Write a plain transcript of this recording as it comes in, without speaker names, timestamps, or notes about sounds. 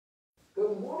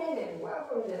Good morning and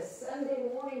welcome to Sunday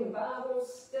Morning Bible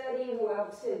Study. Well,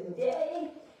 today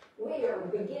we are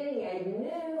beginning a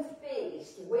new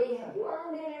feast. We have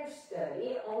learned in our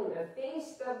study on the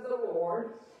Feast of the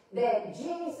Lord that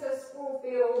Jesus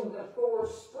fulfilled the 4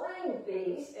 spring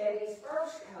feasts at his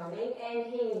first coming, and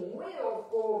he will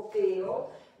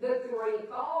fulfill the 3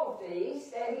 fall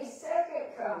feasts at his second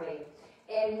coming.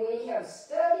 And we have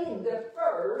studied the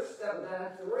first of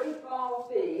the 3 fall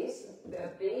feasts, the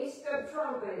Feast of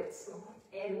Trumpets.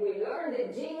 And we learned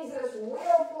that Jesus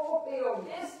will fulfill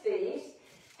this feast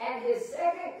at his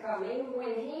second coming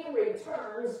when he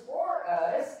returns for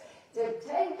us to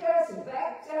take us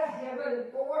back to heaven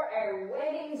for our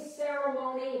wedding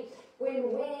ceremony when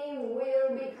we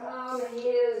will become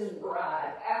his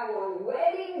bride. Our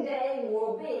wedding day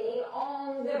will be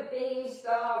on the Feast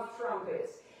of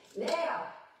Trumpets. Now,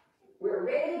 we're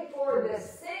ready for the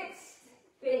 6th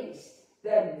feast,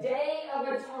 the Day of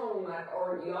Atonement,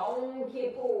 or Yom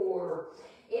Kippur.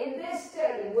 In this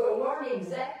study, we'll learn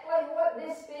exactly what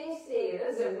this feast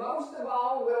is, and most of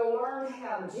all, we'll learn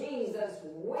how Jesus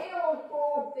will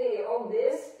fulfill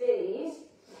this feast,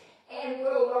 and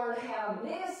we'll learn how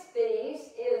this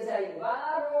feast is a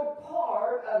vital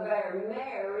part of our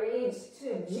marriage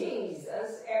to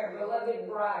Jesus, our beloved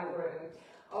bridegroom.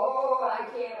 Oh, I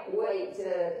can't wait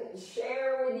to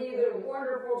share with you the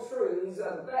wonderful truths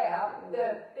about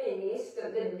the feast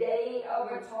of the Day of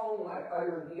Atonement,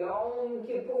 or Yom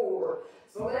Kippur.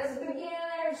 So let's begin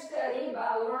our study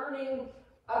by learning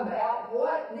about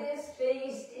what this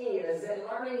feast is and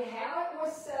learning how it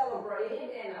was celebrated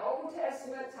in Old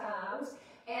Testament times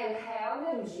and how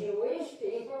the Jewish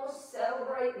people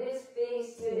celebrate this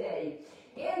feast today.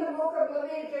 In the book of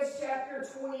Leviticus chapter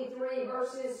 23,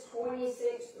 verses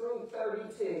 26 through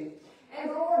 32. And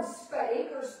the Lord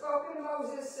spake, or spoke to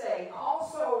Moses, saying,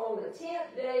 Also on the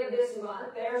 10th day of this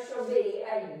month there shall be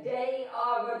a day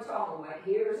of atonement.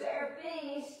 Here's our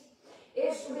feast.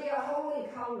 It shall be a holy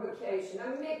convocation,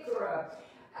 a mikra,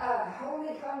 a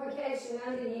holy convocation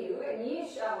unto you, and ye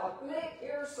shall afflict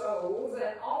your souls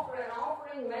and offer an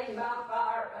offering made by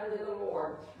fire unto the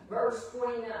Lord. Verse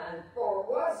 29, For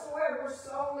whatsoever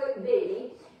soul it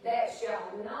be that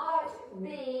shall not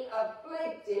be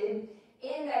afflicted,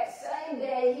 in that same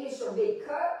day he shall be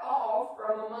cut off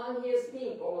from among his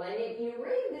people. And if you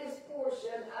read this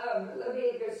portion of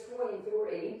Leviticus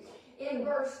 23, in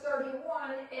verse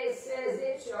 31, it says,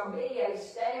 It shall be a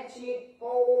statute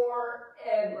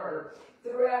forever,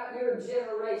 throughout your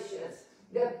generations.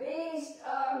 The Feast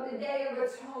of the Day of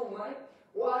Atonement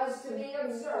was to be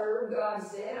observed, God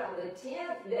said, on the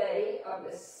 10th day of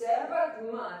the 7th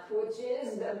month, which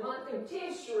is the month of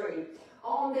Tishri,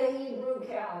 on the Hebrew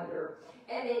calendar.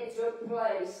 And it took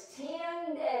place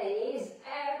 10 days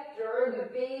after the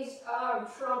Feast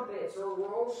of Trumpets, or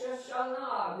Rosh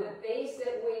Hashanah, the feast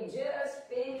that we just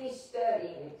finished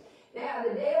studying. Now,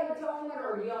 the Day of Atonement,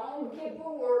 or Yom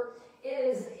Kippur,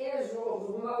 is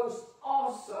Israel's most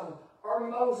awesome or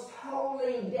most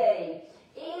holy day.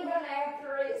 Even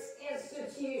after its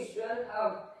institution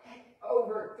of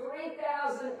over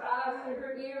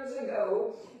 3,500 years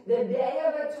ago, the Day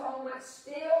of Atonement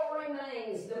still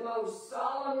remains the most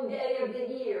solemn day of the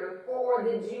year for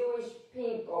the Jewish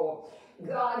people.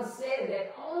 God said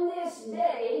that on this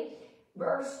day,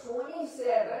 verse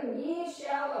 27, ye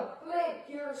shall afflict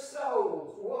your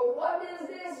souls. Well, what does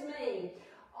this mean?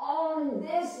 On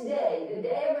this day, the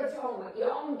Day of Atonement,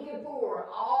 Yom Kippur,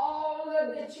 all of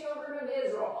the children of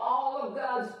Israel, all of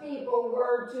God's people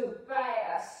were to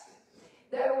fast.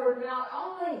 They were not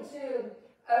only to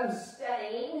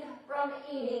abstain from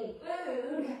eating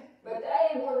food, but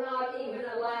they were not even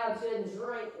allowed to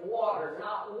drink water.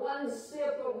 Not one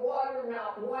sip of water,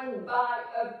 not one bite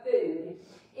of food.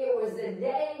 It was a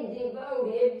day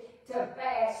devoted to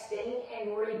fasting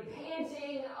and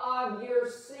repenting of your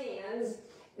sins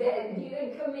that you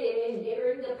had committed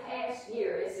during the past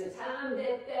year. It's a time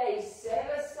that they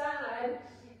set aside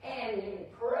and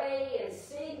pray and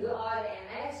seek God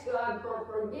and ask God for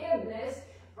forgiveness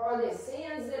for the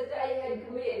sins that they had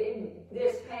committed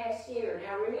this past year.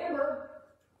 Now remember,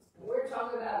 we're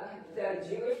talking about the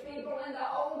Jewish people in the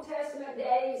Old Testament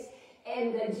days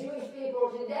and the Jewish people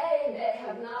today that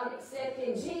have not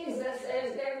accepted Jesus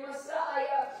as their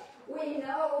Messiah. We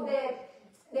know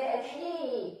that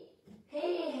He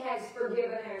has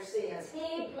forgiven our sins.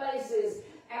 He places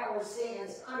our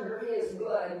sins under His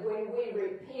blood when we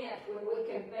repent, when we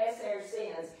confess our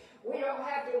sins. We don't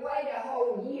have to wait a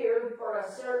whole year for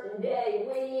a certain day.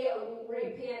 We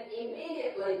repent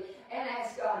immediately and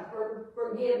ask God for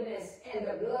forgiveness, and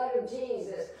the blood of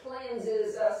Jesus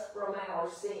cleanses us from our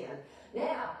sin.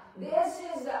 Now, this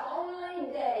is the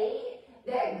only day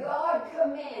that God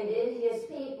commanded his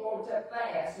people to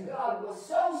fast. God was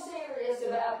so serious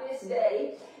about this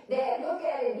day that, look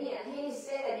at it again, he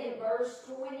said in verse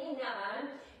 29,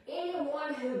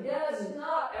 anyone who does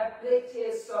not afflict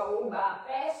his soul by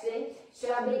fasting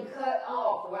shall be cut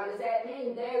off. What does that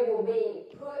mean? They will be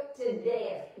put to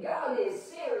death. God is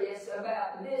serious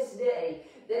about this day,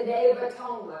 the Day of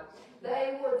Atonement.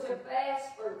 They were to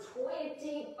fast for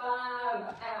 25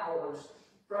 hours.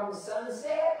 From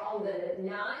sunset on the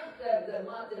 9th of the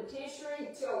month of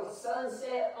Tishri till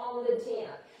sunset on the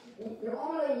 10th.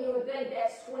 Normally you would think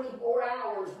that's 24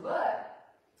 hours,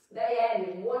 but they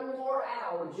added one more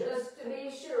hour just to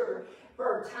be sure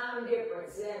for time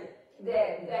difference, and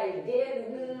that they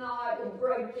did not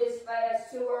break this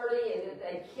fast too early and that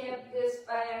they kept this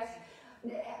fast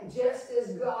just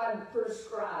as God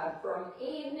prescribed from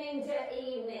evening to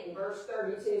evening. Verse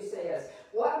 32 says,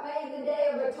 what made the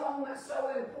Day of Atonement so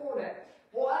important?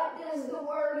 What does the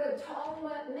word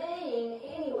atonement mean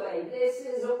anyway? This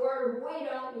is a word we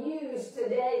don't use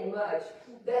today much.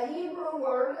 The Hebrew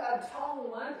word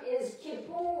atonement is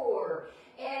Kippur,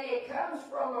 and it comes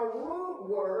from a root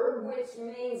word which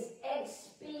means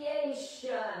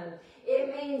expiation.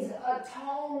 It means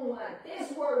atonement.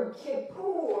 This word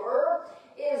Kippur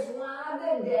is why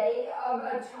the Day of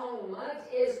Atonement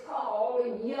is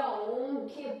called Yom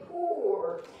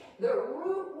Kippur. The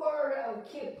root word of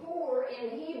Kippur in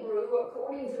Hebrew,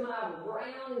 according to my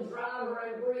Brown, Driver,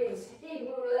 and Briggs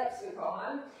Hebrew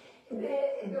lexicon,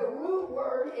 the root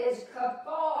word is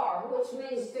kafar, which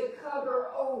means to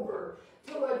cover over,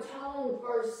 to atone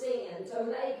for sin, to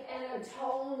make an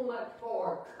atonement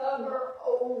for, cover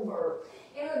over.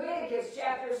 In Leviticus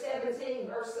chapter 17,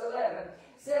 verse 11,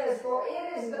 says, for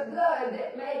it is the blood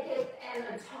that maketh an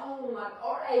atonement,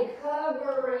 or a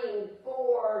covering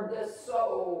for the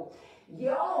soul.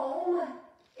 Yom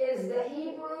is the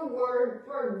Hebrew word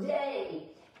for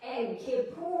day, and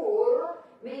Kippur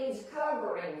means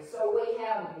covering. So we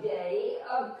have Day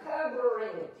of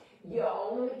Covering.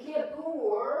 Yom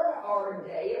Kippur, or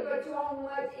Day of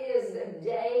Atonement, is the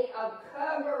Day of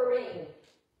Covering.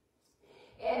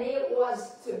 And it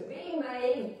was to be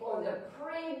made for the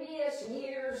previous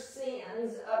year's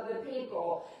sins of the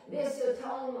people. This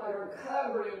atonement or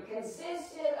covering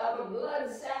consisted of a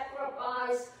blood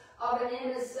sacrifice of an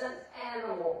innocent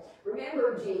animal.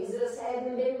 Remember, Jesus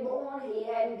hadn't been born. He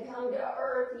hadn't come to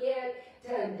earth yet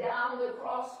to die on the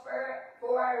cross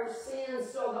for our sins.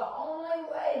 So the only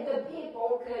way the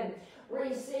people could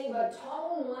receive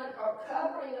atonement or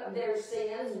covering of their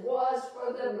sins was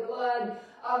for the blood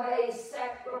of a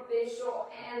sacrificial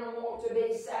animal to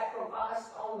be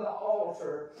sacrificed on the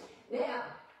altar. Now,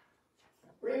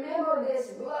 remember,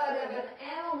 this blood of an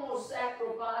animal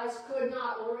sacrifice could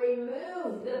not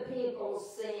remove the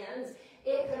people's sins.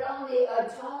 It could only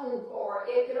atone for,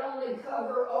 it could only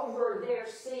cover over their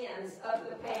sins of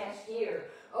the past year.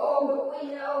 Oh, but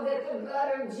we know that the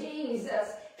blood of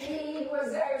Jesus, he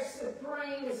was our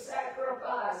supreme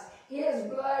sacrifice. His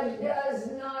blood does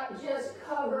not just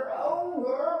cover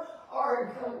over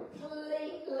or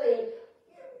completely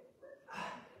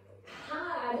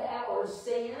hide our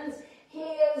sins.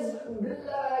 His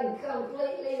blood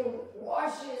completely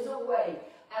washes away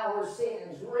our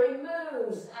sins,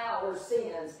 removes our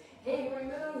sins. He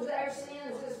removes our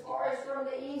sins as far as from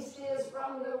the east is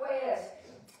from the west.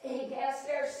 He casts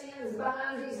our sins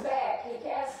behind his back. He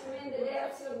casts them in the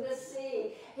depths of the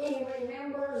sea. He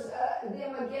remembers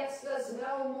them against us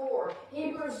no more.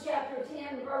 Hebrews chapter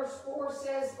 10 verse 4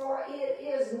 says, for it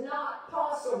is not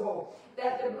possible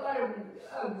that the blood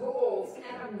of bulls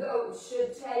and of goats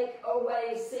should take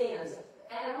away sins.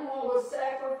 Animal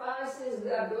sacrifices,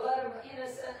 the blood of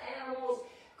innocent animals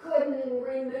couldn't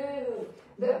remove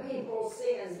the people's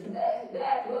sins.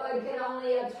 That blood can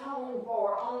only atone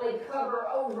for, only cover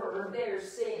over their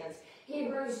sins.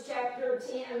 Hebrews chapter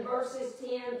 10, verses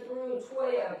 10 through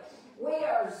 12. We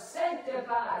are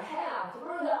sanctified. How?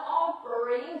 Through the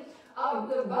offering of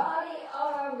the body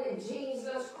of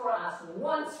Jesus Christ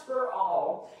once for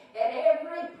all. And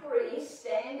every priest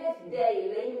standeth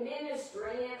daily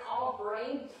ministering and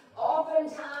offering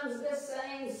oftentimes the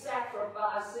same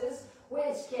sacrifices,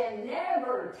 which can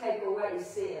never take away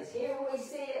sins. Here we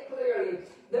see it clearly.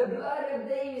 The blood of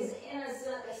these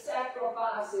innocent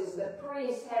sacrifices, the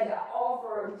priest had to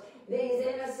offer these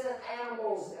innocent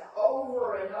animals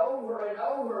over and over and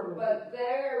over, but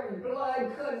their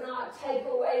blood could not take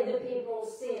away the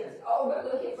people's sins. Oh, but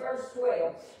look at verse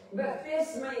 12. But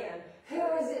this man, who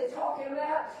is it talking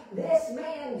about? This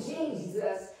man,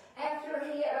 Jesus, after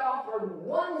he had offered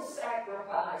one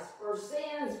sacrifice for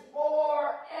sins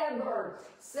forever,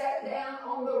 sat down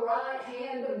on the right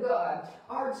hand of God.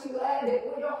 Aren't you glad that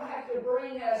we don't have to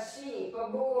bring a sheep, a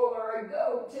bull, or a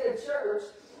goat to church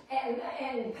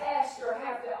and pastor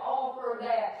have to offer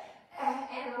that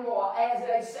animal as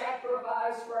a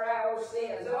sacrifice for our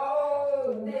sins?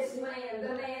 Oh, this man,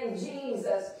 the man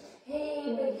Jesus,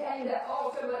 he became the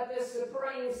ultimate, the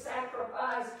supreme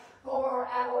sacrifice for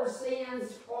our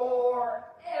sins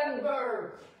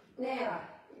forever. Now,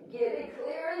 get it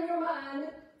clear in your mind.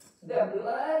 The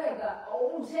blood of the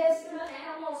Old Testament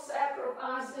animal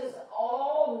sacrifices,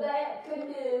 all that could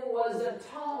do was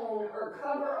atone or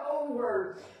cover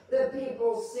over the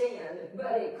people's sin,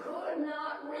 but it could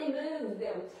not remove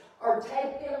them or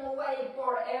take them away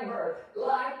forever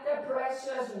like the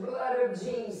precious blood of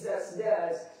Jesus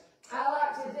does. I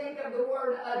like to think of the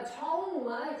word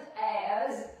atonement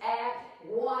as at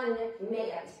one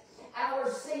meant.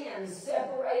 Our sins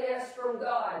separate us from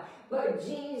God, but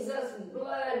Jesus'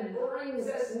 blood brings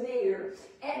us near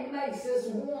and makes us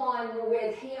one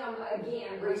with Him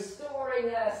again,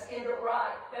 restoring us into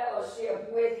right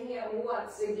fellowship with Him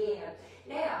once again.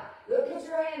 Now, look at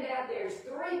your handout. There's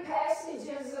 3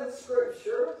 passages of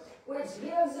Scripture which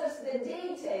gives us the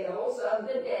details of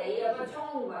the Day of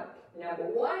Atonement. Number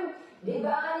 1,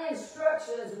 divine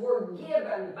instructions were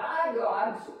given by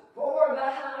God for the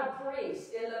high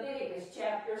priest in Leviticus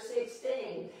chapter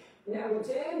 16. Number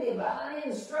 2, divine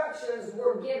instructions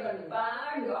were given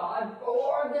by God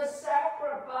for the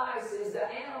sacrifices, the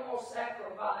animal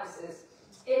sacrifices,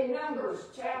 in Numbers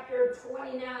chapter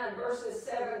 29, verses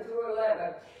 7 through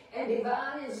 11. And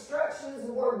divine instructions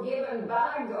were given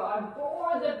by God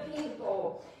for the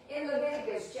people in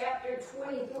Leviticus chapter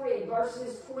 23,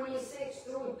 verses 26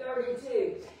 through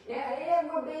 32. Now, it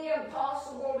would be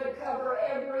impossible to cover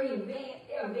every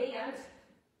event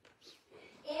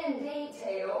in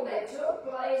detail that took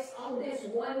place on this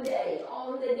one day,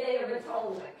 on the Day of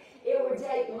Atonement. It would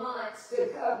take months to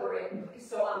cover it.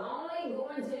 So I'm only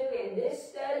going to, in this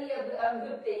study of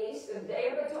the feast, of Day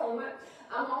of Atonement,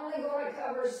 I'm only going to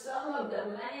cover some of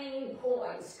the main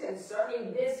points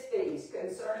concerning this feast,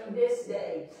 concerning this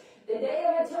day. The Day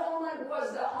of Atonement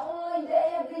was the only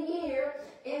day of the year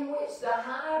in which the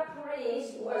high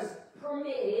priest was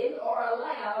permitted or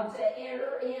allowed to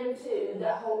enter into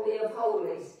the Holy of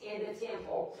Holies in the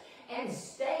temple and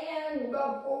stand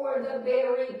before the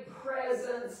very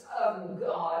presence of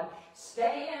God,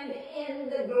 stand in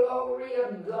the glory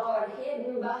of God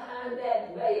hidden behind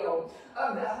that veil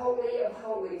of the Holy of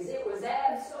Holies. It was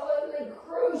absolutely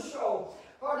crucial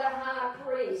for the high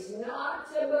priest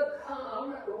not to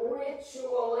become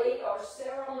ritually or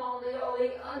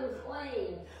ceremonially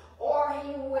unclean, or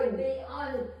he would be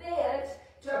unfit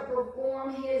to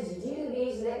perform his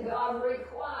duties that God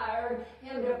required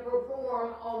him to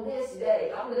perform on this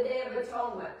day, on the Day of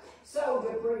Atonement. So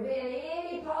to prevent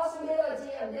any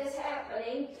possibility of this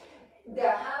happening,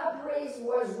 the high priest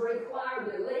was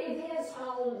required to leave his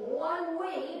home 1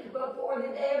 week before the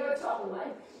Day of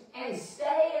Atonement and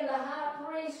stay in the high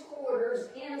priest's quarters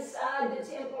inside the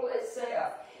temple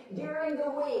itself. During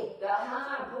the week, the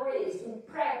high priest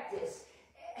practiced.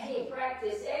 He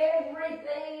practiced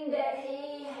everything that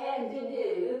he had to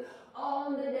do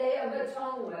on the Day of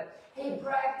Atonement. He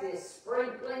practiced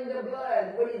sprinkling the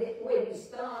blood with his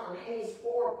thumb and his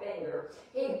forefinger.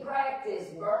 He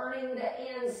practiced burning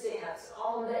the incense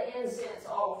on the incense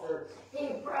altar.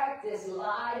 He practiced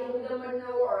lighting the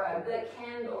menorah, the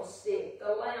candlestick,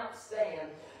 the lampstand.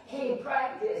 He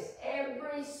practiced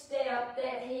every step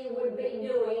that he would be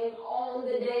doing on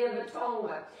the Day of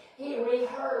Atonement. He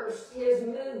rehearsed his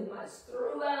movements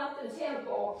throughout the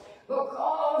temple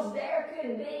because there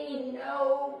could be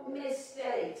no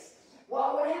mistakes.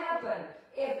 What would happen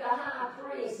if the high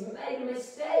priest made a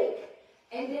mistake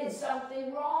and did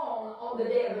something wrong on the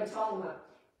Day of Atonement?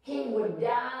 He would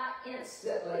die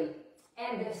instantly,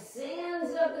 and the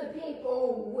sins of the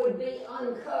people would be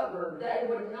uncovered. They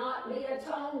would not be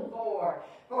atoned for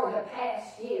the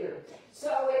past year.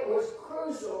 So it was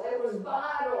crucial, it was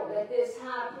vital that this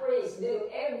high priest do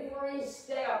every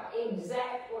step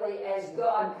exactly as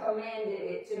God commanded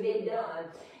it to be done.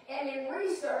 And in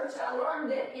research, I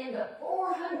learned that in the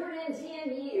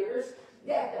 410 years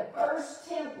that the first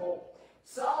temple,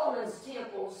 Solomon's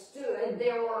temple, stood,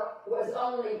 there was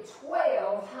only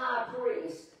 12 high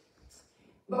priests,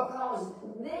 because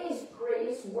these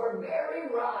priests were very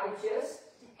righteous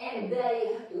and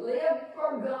they lived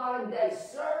for God, they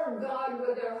served God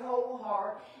with their whole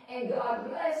heart, and God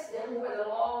blessed them with a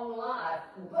long life.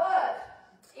 But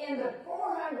in the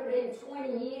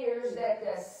 420 years that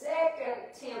the second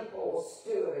temple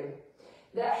stood,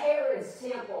 the Herod's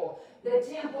temple, the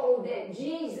temple that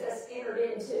Jesus entered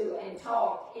into and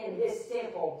taught in this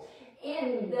temple.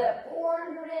 In the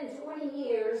 420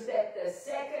 years that the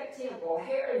second temple,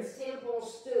 Herod's temple,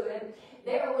 stood,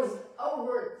 there was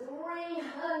over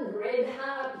 300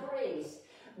 high priests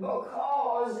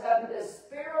because of the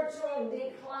spiritual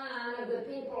decline of the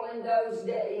people in those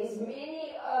days.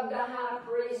 Many of the high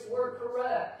priests were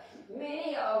corrupt.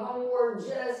 Many of them were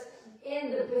just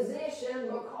in the position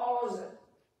because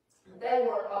they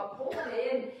were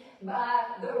appointed by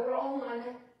the Roman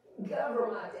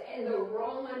government and the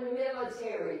Roman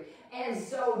military. And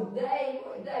so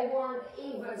they weren't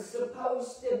even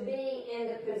supposed to be in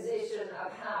the position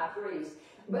of high priest.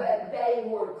 But they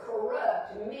were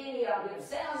corrupt, many of them.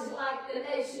 Sounds like the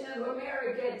nation of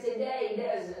America today,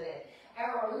 doesn't it?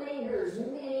 Our leaders,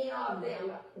 many of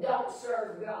them don't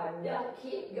serve God, don't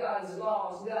keep God's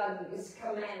laws, God's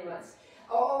commandments.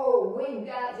 Oh, we've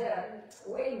got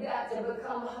to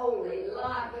become holy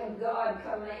like God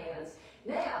commands.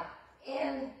 Now,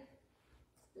 in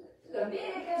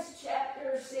Leviticus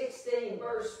chapter 16,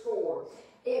 verse 4,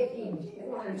 if you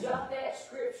want to jot that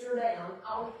scripture down,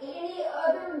 on any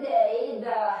other day,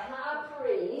 the high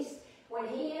priest, when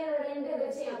he entered into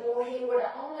the temple, he would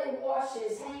only wash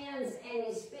his hands and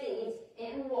his feet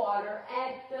in water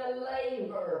at the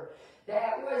laver.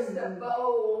 That was the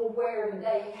bowl where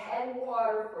they had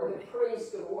water for the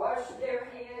priests to wash their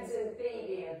hands and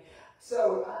feet in.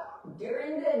 So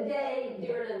during the day,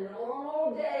 during a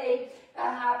normal day, the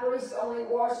high priest only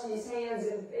washed his hands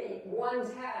and feet one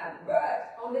time.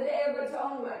 But on the Day of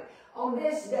Atonement, on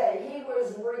this day, he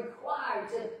was required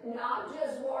to not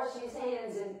just wash his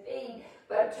hands and feet,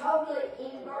 but totally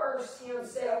immerse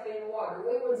himself in water.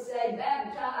 We would say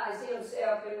baptize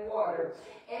himself in water.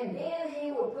 And then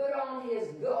he would put on his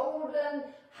golden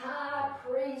high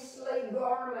priestly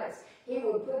garments. He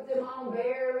would put them on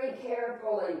very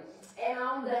carefully. And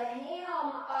on the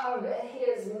hem of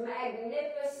his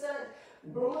magnificent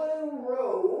blue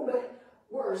robe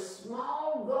were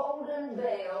small golden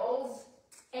bells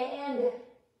and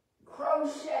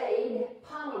crocheted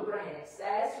pomegranates.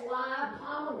 That's why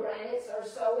pomegranates are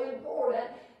so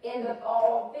important in the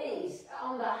fall feast.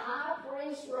 On the high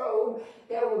priest's robe,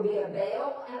 there would be a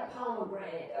bell and a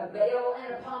pomegranate, a bell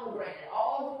and a pomegranate,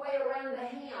 all the way around the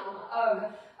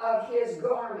hem of his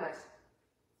garment.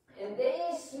 And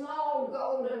these small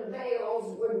golden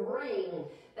bells would ring.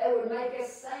 They would make a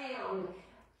sound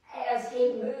as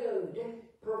he moved,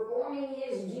 performing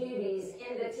his duties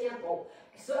in the temple,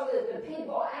 so that the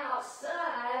people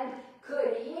outside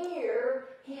could hear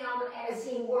him as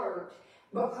he worked,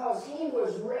 because he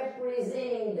was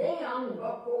representing them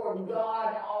before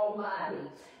God Almighty.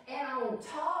 And on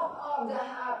top of the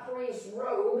high priest's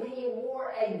robe, he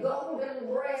wore a golden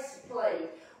breastplate,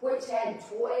 which had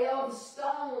 12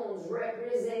 stones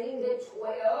representing the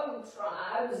 12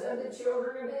 tribes of the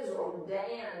children of Israel.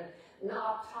 Dan,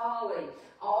 Naphtali,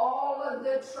 all of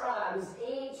the tribes,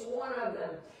 each one of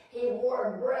them. He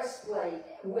wore a breastplate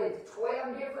with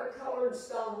 12 different colored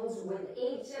stones with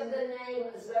each of the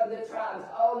names of the tribes.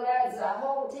 Oh, that's a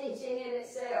whole teaching in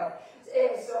itself.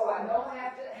 So I don't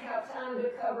have time to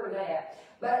cover that.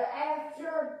 But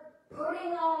after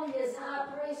putting on his high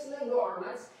priestly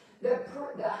garments, the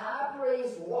high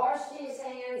priest washed his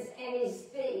hands and his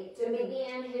feet to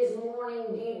begin his morning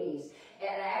duties.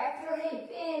 And after he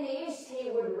finished, he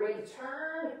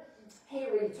returned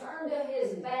to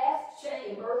his bath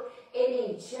chamber and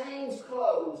he changed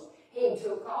clothes. He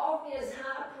took off his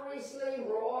high priestly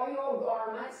royal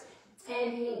garments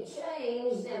and he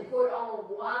changed and put on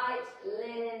white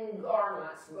linen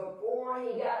garments before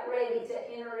he got ready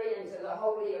to enter into the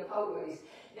Holy of Holies.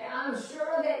 Now, I'm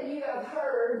sure that you have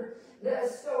heard the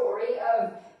story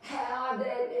of how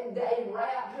they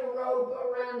wrapped a rope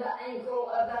around the ankle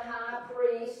of the high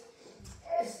priest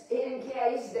in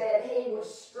case that he was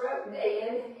struck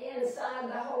dead inside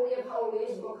the Holy of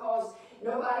Holies, because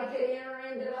nobody could enter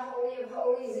into the Holy of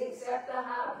Holies except the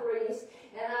high priest.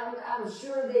 And I'm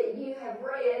sure that you have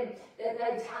read that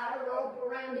they tied a rope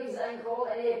around his ankle,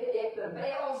 and if the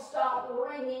bell stopped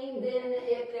ringing, then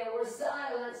if there was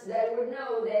silence, they would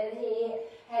know that he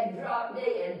had dropped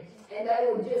dead. And they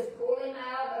would just pull him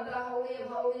out of the Holy of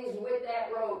Holies with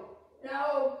that rope.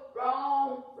 No,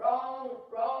 wrong.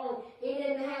 He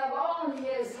didn't have on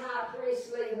his high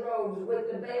priestly robes with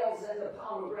the bells and the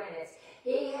pomegranates.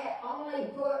 He had only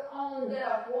put on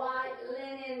the white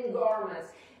linen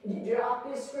garments. You drop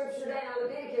this scripture down,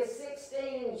 Leviticus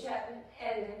 16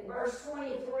 and verse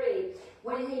 23.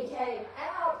 When he came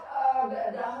out of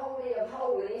the Holy of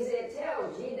Holies, it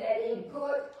tells you that he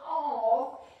took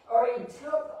off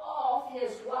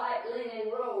his white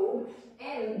linen robe,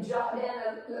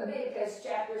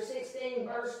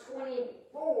 verse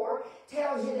 24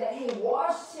 tells you that he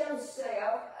washed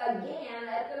himself again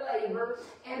at the laver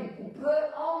and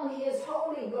put on his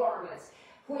holy garments,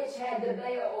 which had the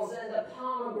bells and the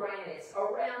pomegranates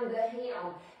around the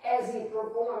hem as he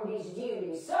performed his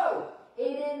duties. So,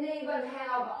 he didn't even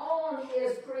have on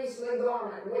his priestly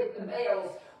garment with the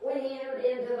bells when he entered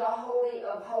into the Holy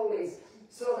of Holies.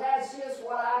 So that's just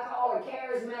what I call a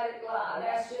charismatic lie.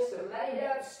 That's just a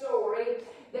made-up story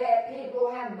that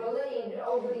people have believed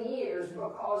over the years,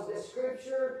 because the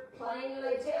Scripture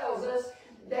plainly tells us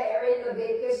there in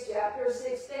Leviticus chapter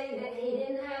 16 that he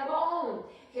didn't have on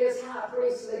his high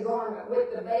priestly garment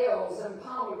with the bells and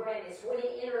pomegranates when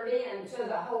he entered into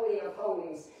the Holy of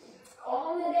Holies.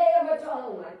 On the Day of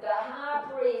Atonement, the high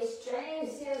priest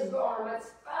changed his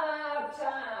garments 5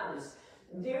 times.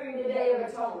 During the Day of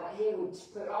Atonement, he would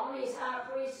put on his high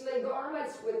priestly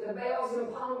garments with the bells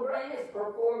and pomegranates,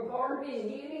 perform part of his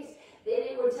duties. Then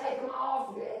he would take them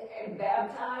off and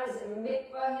baptize and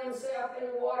mikvah himself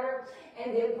in water,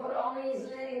 and then put on his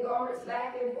linen garments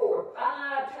back and forth.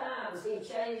 5 times he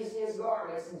changed his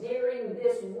garments during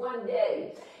this one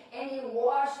day. And he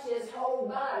washed his whole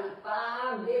body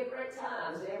 5 different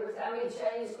times. Every time he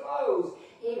changed clothes,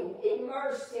 he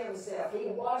immersed himself. He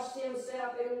washed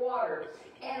himself in water.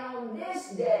 And on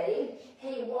this day,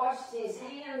 he washed his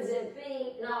hands and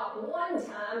feet not 1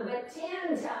 time, but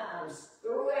 10 times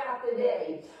throughout the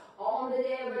day. On the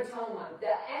Day of Atonement,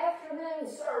 the afternoon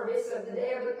service of the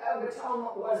Day of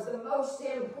Atonement was the most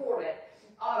important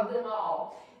of them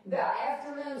all. The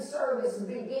afternoon service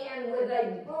began with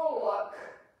a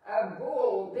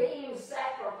bull being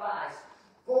sacrificed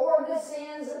for the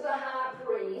sins of the high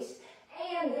priest,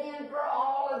 and then for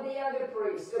all of the other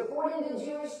priests. According to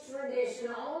Jewish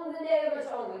tradition, on the Day of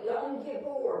Atonement, Yom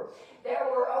Kippur, there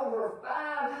were over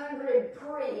 500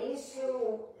 priests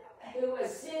who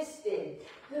assisted,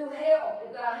 who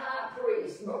helped the high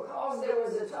priest, because there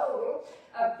was a total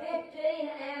of 15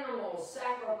 animals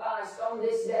sacrificed on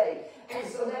this day. And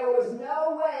so there was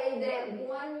no way that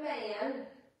one man,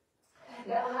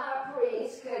 the high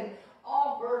priest, could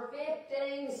offer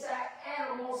 15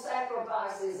 animal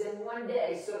sacrifices in one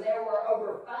day. So there were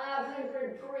over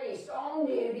 500 priests on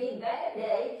duty that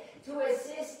day to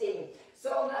assist him.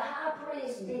 So the high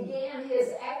priest began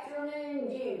his afternoon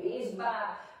duties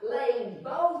by laying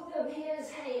both of his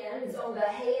hands on the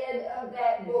head of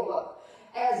that bullock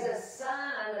as a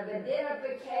sign of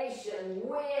identification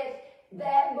with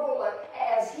that bullock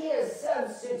as his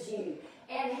substitute.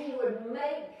 And he would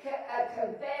make a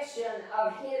confession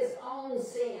of his own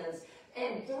sins.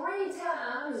 And 3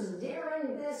 times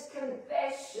during this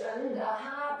confession, the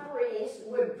high priest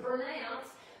would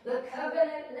pronounce the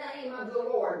covenant name of the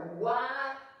Lord,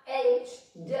 YHWH.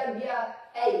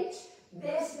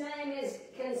 This name is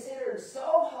considered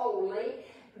so holy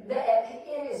that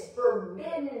it is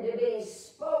forbidden to be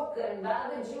spoken by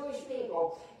the Jewish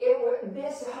people.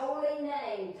 This holy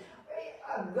name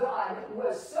of God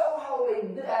was so holy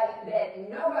that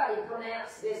nobody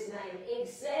pronounced this name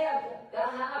except the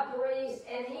high priest,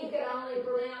 and he could only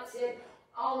pronounce it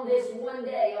on this one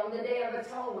day, on the Day of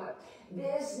Atonement.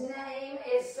 This name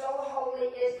is so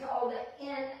holy, it's called the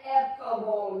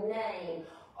ineffable name,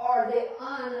 or the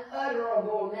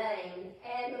unutterable name.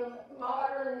 And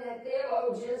modern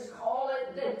theologians call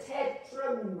it the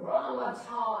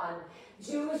Tetragrammaton.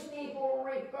 Jewish people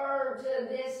refer to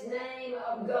this name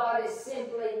of God as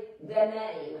simply the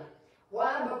name.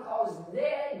 Why? Because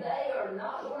they are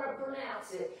not going to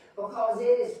pronounce it, because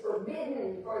it is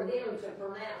forbidden for them to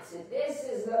pronounce it. This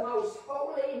is the most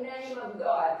holy name of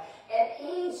God. And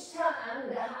each time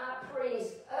the high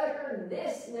priest uttered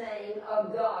this name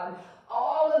of God,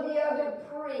 all of the other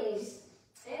priests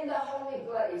in the holy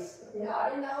place,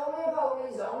 not in the Holy of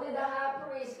Holies, only the high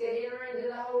priest could enter into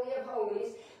the Holy of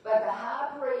Holies, but the high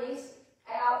priest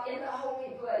out in the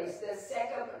holy place, the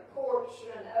second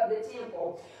portion of the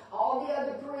temple, all the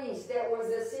other priests that was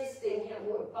assisting him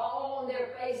would fall on their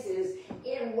faces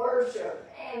in worship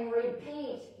and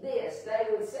repeat this. They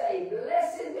would say,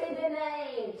 "Blessed be the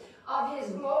name of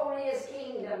his glorious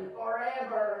kingdom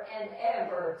forever and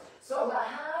ever." So the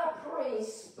high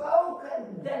priest spoke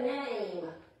the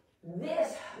name,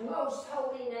 this most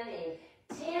holy name,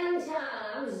 10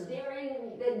 times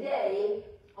during the day,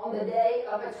 on the Day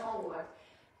of Atonement.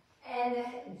 And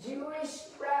Jewish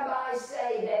rabbis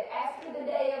say that after the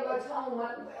Day of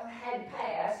Atonement had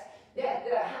passed, that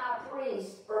the high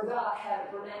priest forgot how to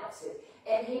pronounce it.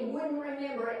 And he wouldn't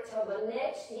remember it till the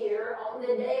next year on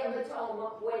the Day of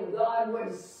Atonement, when God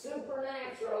would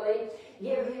supernaturally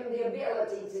give him the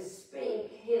ability to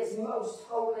speak his most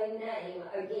holy name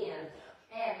again.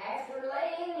 And after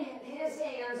laying his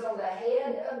hands on the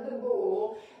head of the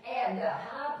bull, and the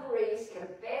high priest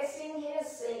confessing his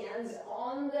sins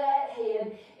on that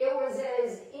head, it was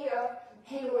as if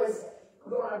he was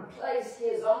going to place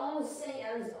his own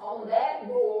sins on that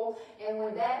bull, and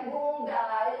when that bull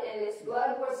died and its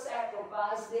blood was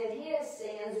sacrificed, then his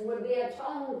sins would be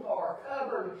atoned for,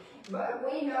 covered. But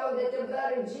we know that the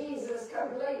blood of Jesus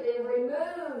completely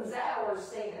removes our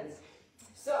sins.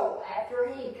 So,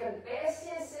 after he confessed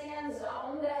his sins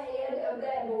on the head of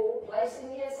that bull, placing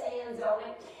his hands on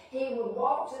it, he would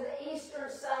walk to the eastern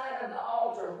side of the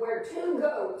altar where two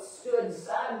goats stood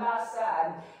side by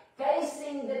side,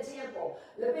 facing the temple.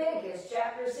 Leviticus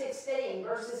chapter 16,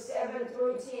 verses 7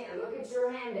 through 10. Look at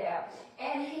your handout.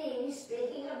 And he,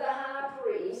 speaking of the high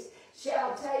priest,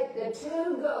 shall take the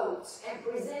two goats and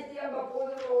present them before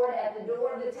the Lord at the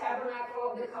door of the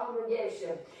tabernacle of the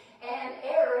congregation. And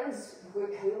Aaron,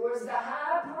 who was the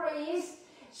high priest,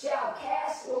 shall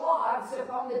cast lots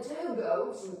upon the two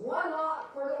goats, one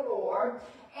lot for the Lord,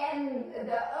 and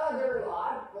the other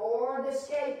lot for the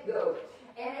scapegoat.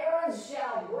 And Aaron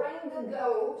shall bring the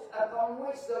goat upon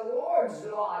which the Lord's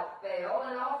lot fell,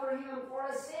 and offer him for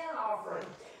a sin offering.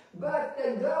 But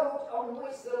the goat on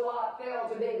which the lot fell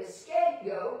to be the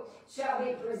scapegoat shall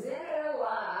be presented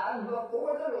alive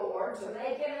before the Lord to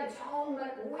make an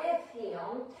atonement with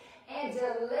him, and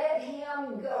to let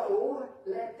him go,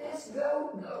 let this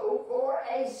goat go for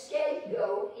a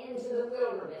scapegoat into the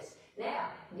wilderness. Now,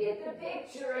 get the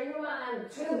picture in your mind,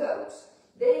 two goats.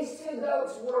 These two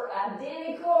goats were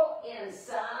identical in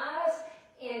size,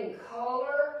 in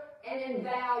color, and in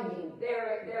value,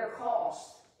 their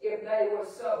cost, if they were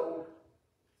sold.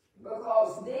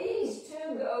 Because these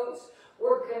two goats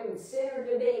were considered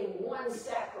to be one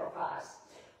sacrifice.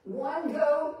 One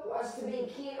goat was to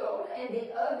be killed, and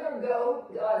the other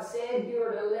goat, God said,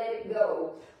 you're to let it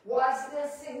go. What's the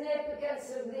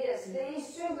significance of this?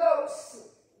 These two goats,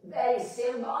 they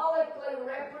symbolically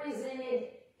represented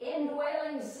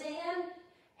indwelling sin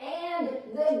and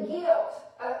the guilt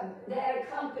that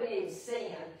accompanied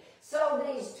sin. So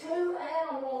these two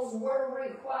animals were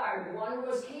required. One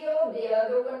was killed, the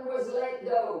other one was let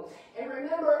go. And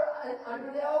remember,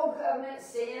 under the Old Covenant,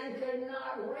 sin could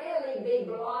not really be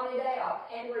blotted out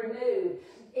and removed.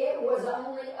 It was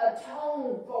only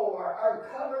atoned for or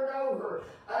covered over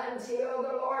until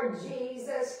the Lord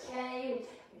Jesus came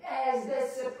as the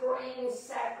supreme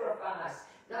sacrifice.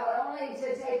 Not only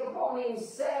to take upon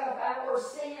himself our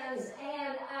sins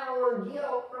and our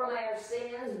guilt from our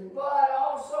sins, but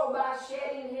also by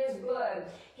shedding his blood.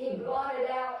 He blotted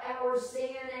out our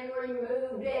sin and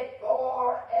removed it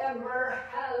forever.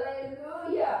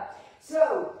 Hallelujah.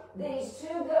 So, these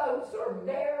two goats are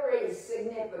very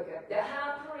significant. The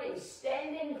high priest,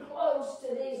 standing close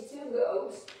to these two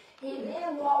goats, he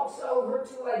then walks over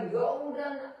to a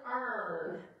golden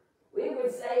urn. We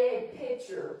would say a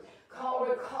pitcher, called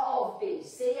a coffee,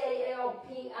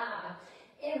 C-A-L-P-I,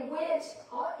 in which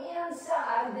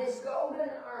inside this golden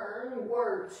urn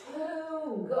were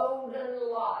two golden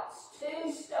lots,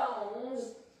 two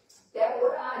stones that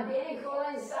were identical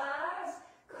in size,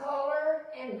 color,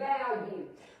 and value.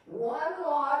 One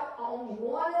lot on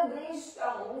one of these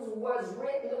stones was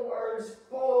written the words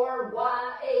for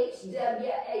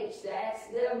YHWH. That's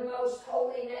the most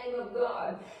holy name of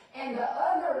God. And the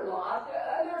other lot, the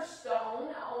other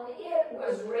stone, on it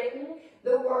was written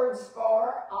the words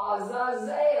for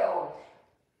Azazel,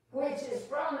 which is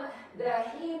from the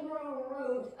Hebrew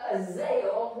root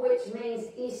azel, which means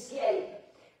escape,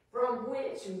 from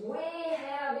which we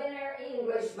have in our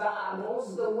English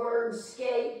Bibles the word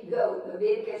scapegoat.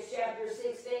 Leviticus chapter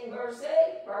 16, verse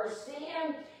 8, verse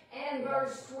 10, and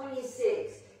verse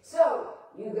 26. So,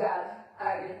 you got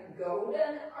a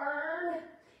golden urn.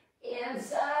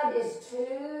 Inside is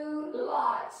two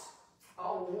lots.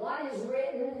 On one is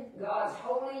written God's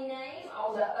holy name.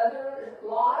 On the other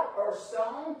lot or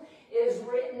stone is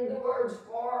written the words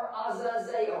for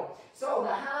Azazel. So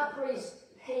the high priest,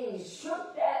 he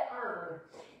shook that urn,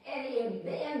 and he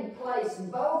then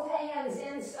placed both hands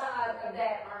inside of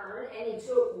that urn, and he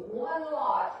took one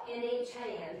lot in each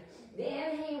hand.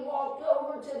 Then he walked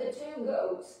over to the two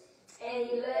goats, and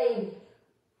he laid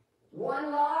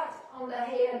one lot on the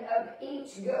head of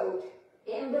each goat,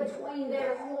 in between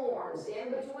their horns,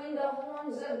 in between the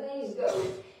horns of these goats,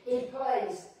 he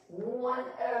placed one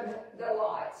of the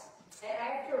lots. And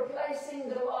after placing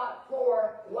the lot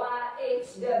for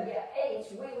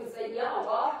YHWH, we would say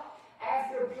Yahweh,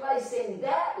 after placing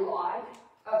that lot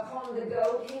upon on the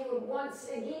goat, he would once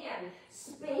again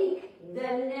speak the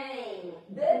name,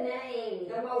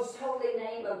 the most holy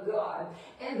name of God.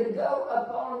 And the goat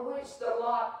upon which the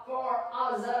lot for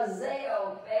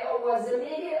Azazel fell was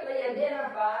immediately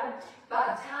identified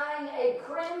by tying a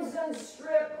crimson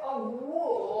strip of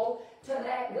wool to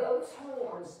that goat's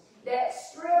horns. That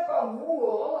strip of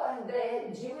wool,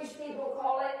 the Jewish people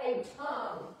call it a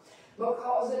tongue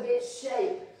because of its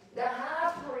shape. The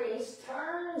high priest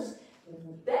turns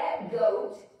that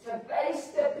goat to face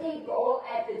the people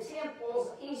at the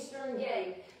temple's eastern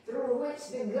gate, through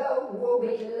which the goat will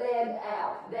be led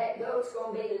out. That goat's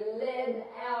going to be led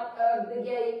out of the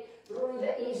gate through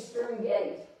the eastern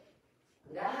gate.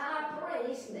 The high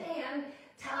priest then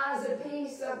ties a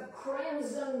piece of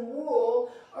crimson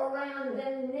wool around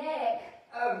the neck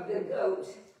of the goat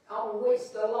on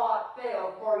which the lot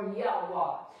fell for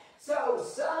Yahweh. So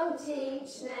some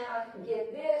teach, now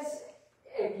get this,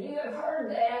 if you have heard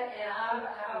that, and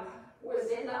I was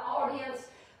in the audience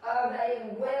of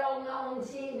a well-known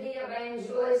TV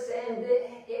evangelist, and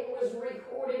it was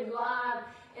recorded live,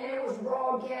 and it was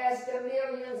broadcast to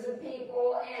millions of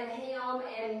people, and him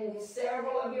and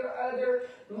several of your other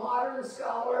modern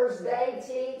scholars, they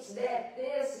teach that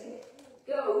this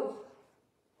goat,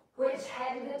 which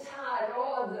had the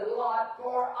title of the lot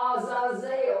for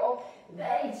Azazel,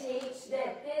 they teach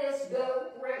that this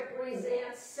goat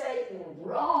represents Satan.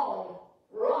 Wrong.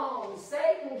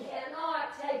 Satan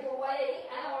cannot take away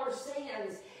our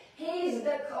sins. He's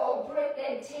the culprit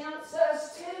that tempts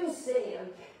us to sin.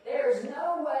 There's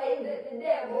no way that the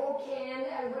devil can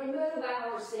remove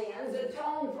our sins,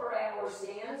 atone for our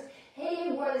sins.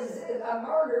 He was a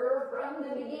murderer from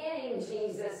the beginning,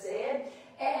 Jesus said,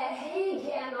 and he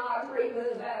cannot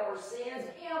remove our sins.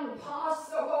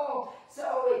 Impossible.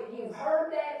 So if you've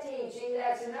heard that teaching,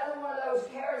 that's another one of those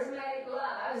charismatic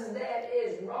lies that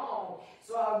is wrong.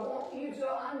 So I want you to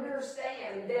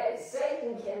understand that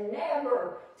Satan can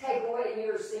never take away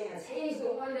your sins. He's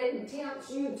the one that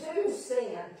tempts you to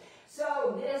sin.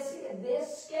 So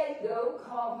this scapegoat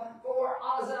called for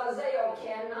Azazel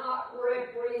cannot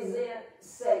represent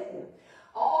Satan.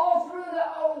 All through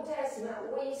the Old Testament,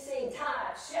 we see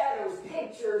types, shadows,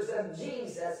 pictures of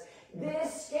Jesus.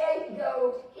 This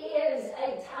scapegoat is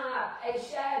a type, a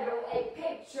shadow, a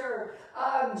picture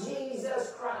of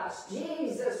Jesus Christ.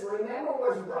 Jesus, remember,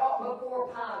 was brought before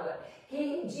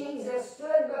Pilate. Jesus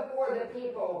stood before the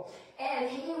people, and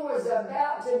he was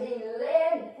about to be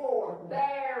led forth,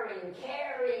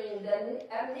 carrying the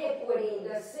iniquity,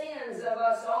 the sins of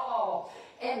us all.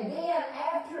 And then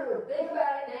after, think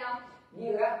about it now,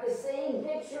 you got the scene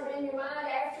pictured in your mind.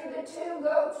 After the two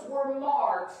goats were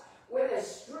marked with a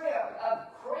strip of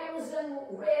crimson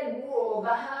red wool, the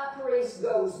high priest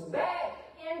goes back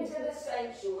into the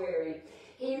sanctuary.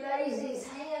 He lays his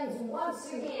hands once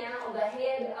again on the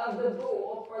head of the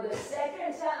bull for the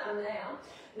second time now.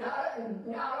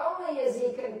 Not only is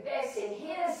he confessing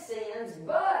his sins,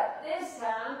 but this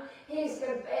time he's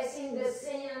confessing the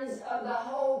sins of the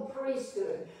whole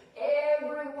priesthood.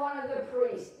 Every one of the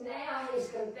priests. Now he's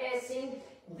confessing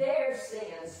their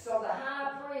sins. So the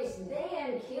high priest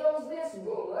then kills this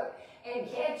bullock and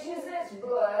catches its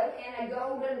blood in a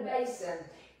golden basin.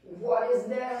 What does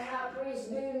the high priest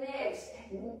do next?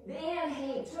 Then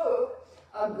he took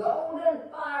a golden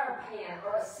fire pan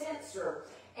or a censer,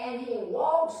 and he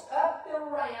walks up the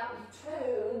ramp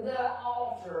to the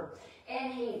altar,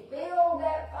 and he filled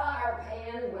that fire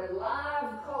pan with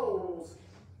live coals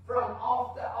from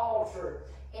off the altar.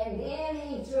 And then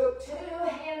he took 2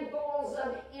 handfuls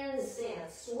of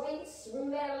incense,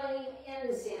 sweet-smelling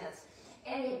incense,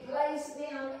 and he placed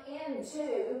them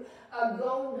into a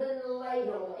golden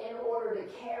ladle in order to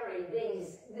carry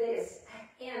this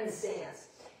incense.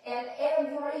 And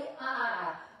every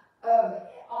eye of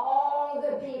all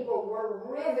the people were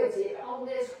riveted on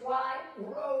this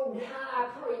white-robed high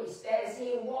priest as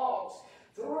he walks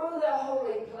through the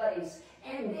holy place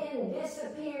and then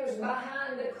disappears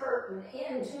behind the curtain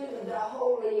into the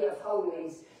Holy of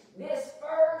Holies. This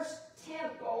first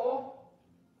temple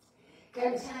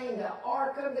contained the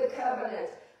Ark of the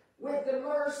Covenant with the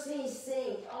mercy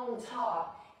seat on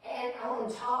top. And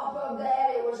on top of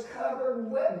that, it was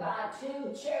covered by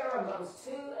 2 cherubims,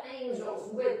 2 angels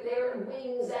with their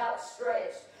wings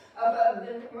outstretched above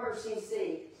the mercy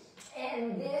seat.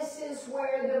 And this is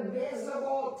where the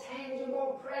visible,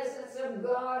 tangible presence of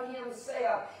God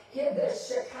himself, the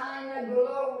Shekinah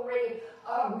glory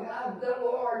of the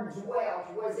Lord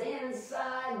dwelt, was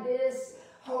inside this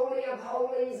Holy of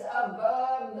Holies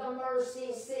above the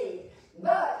mercy seat.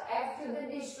 But after the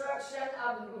destruction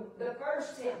of the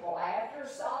first temple. After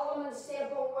Solomon's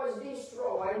temple was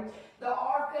destroyed, the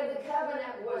Ark of the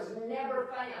Covenant was never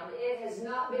found. It has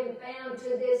not been found to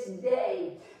this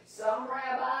day. Some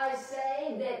rabbis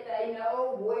say that they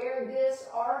know where this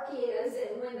Ark is,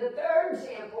 and when the third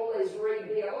temple is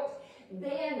rebuilt,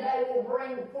 then they will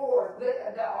bring forth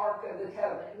the Ark of the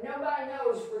Covenant. Nobody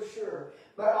knows for sure.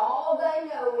 But all they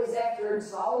know is after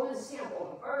Solomon's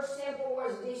temple, the first temple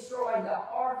was destroyed, the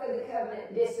Ark of the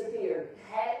Covenant disappeared.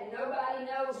 Nobody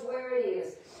knows where it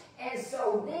is. And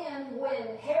so then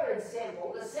when Herod's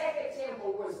temple, the second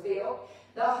temple, was built,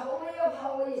 the Holy of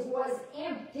Holies was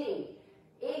empty,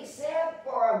 except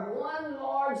for one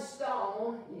large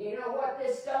stone. Do you know what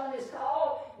this stone is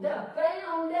called? The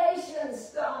foundation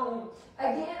stone.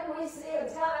 Again, we see a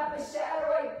type, a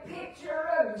shadow, a picture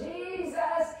of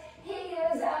Jesus. He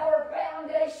is our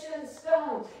foundation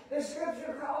stone. The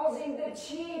scripture calls him the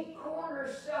chief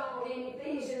cornerstone in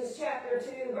Ephesians chapter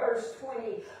 2, verse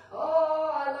 20.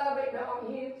 Oh, I love it, don't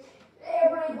you?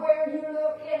 Everywhere you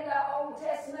look in the Old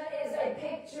Testament is a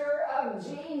picture of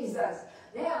Jesus.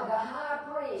 Now, the high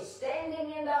priest,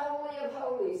 standing in the Holy of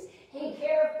Holies, he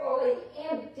carefully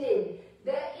emptied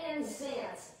the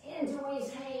incense into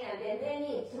his hand, and then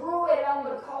he threw it on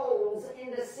the coals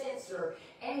in the censer,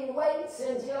 and he waits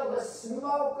until the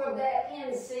smoke of that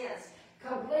incense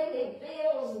completely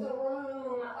fills the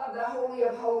room of the Holy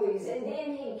of Holies, and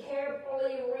then he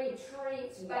carefully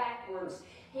retreats backwards.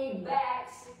 He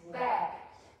backs back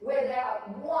without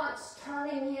once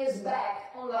turning his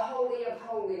back on the Holy of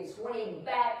Holies when he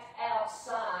backed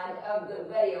outside of the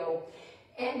veil.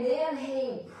 And then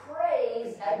he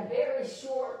prays a very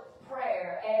short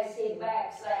prayer as he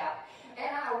backs out.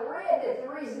 And I read that the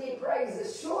reason he prays a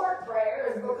short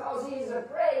prayer is because he's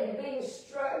afraid of being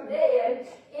struck dead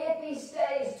if he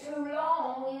stays too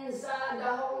long inside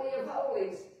the Holy of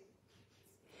Holies.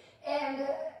 And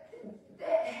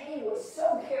he was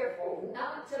so careful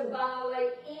not to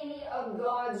violate any of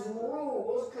God's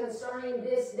rules concerning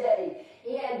this day.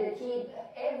 He had to keep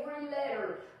every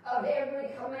letter of every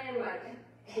commandment.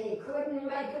 He couldn't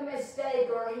make a mistake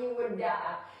or he would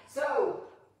die. So,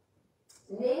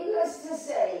 needless to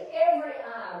say, every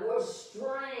eye was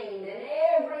strained and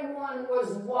everyone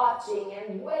was watching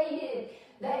and waited.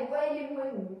 They waited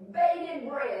with bated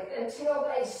breath until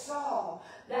they saw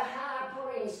the high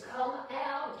priest come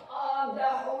out of the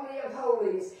Holy of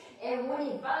Holies. And when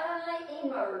he finally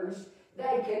emerged,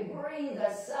 they could breathe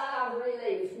a sigh of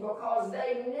relief because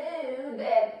they knew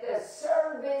that the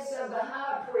service of the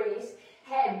high priest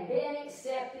had been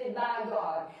accepted by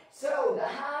God. So the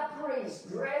high priest,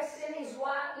 dressed in his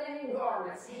white linen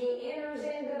garments, he enters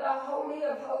into the Holy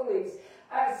of Holies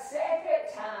a second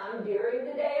time during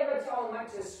the Day of Atonement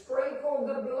to sprinkle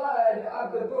the blood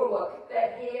of the bullock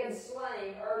that he had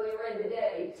slain earlier in the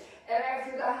day. And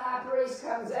after the high priest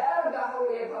comes out of the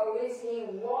Holy of Holies, he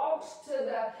walks to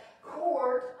the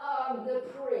court of the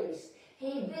priest.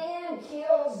 He then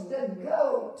kills the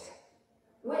goat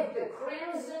with the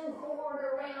crimson cord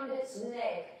around its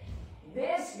neck.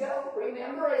 This goat,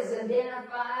 remember, is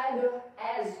identified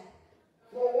as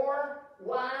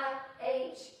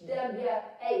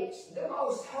 4YHWH, the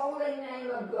most holy name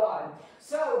of God.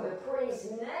 So the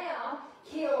priest now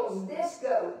kills this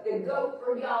goat, the goat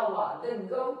from Yahweh, the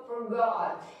goat from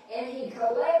God, and he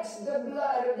collects the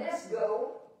blood of this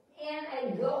goat in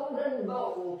a golden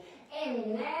bowl.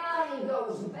 And now he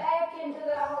goes back into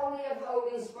the Holy of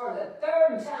Holies for the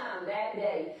third time that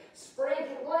day,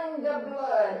 sprinkling the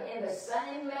blood in the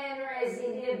same manner as he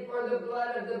did for the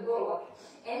blood of the bullock.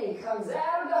 And he comes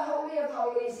out of the Holy of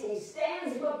Holies, he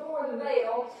stands before the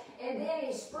veil, and then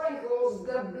he sprinkles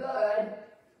the blood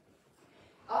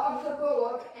of the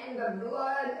bullock and the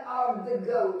blood of the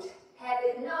goat. Had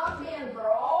it not been for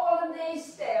all of these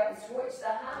steps which the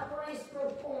high priest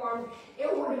performed,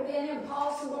 it would have been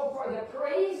impossible for the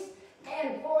priest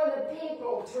and for the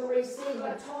people to receive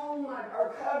atonement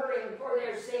or covering for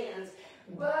their sins.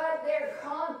 But their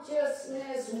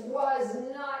consciousness was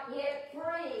not yet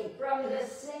free from the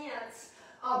sense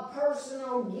of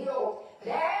personal guilt.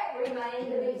 That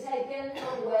remained to be taken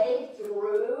away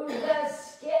through the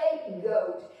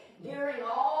scapegoat. During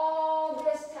all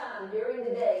this time, during the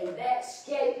day, that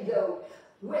scapegoat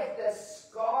with the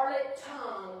scarlet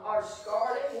tongue or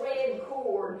scarlet red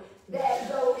cord, that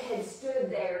goat had stood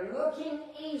there looking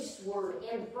eastward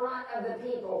in front of the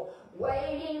people,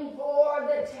 waiting for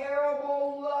the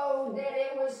terrible load that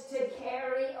it was to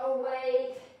carry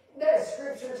away. The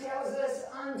scripture tells us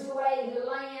unto a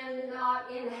land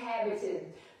not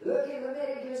inhabited. Look at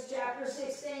Leviticus chapter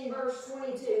 16, verse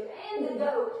 22. And the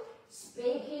goat,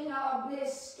 speaking of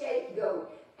this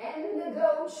scapegoat, and the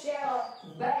goat shall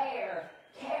bear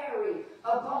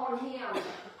on him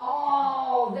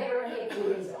all their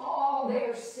iniquities, all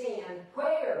their sin.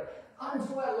 Where?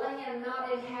 Unto a land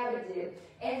not inhabited.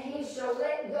 And he shall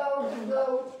let go the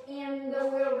goat in the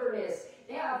wilderness.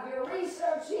 Now, if you're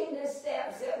researching the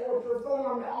steps that were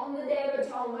performed on the Day of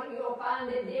Atonement, you'll find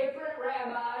that different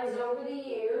rabbis over the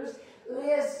years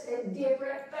list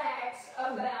different facts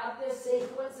about the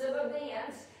sequence of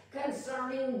events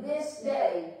concerning this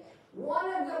day.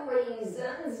 One of the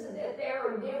reasons that there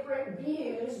are different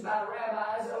views by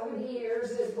rabbis over the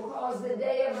years is because the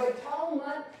Day of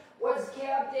Atonement was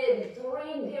kept in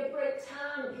 3 different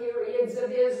time periods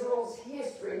of Israel's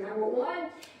history. Number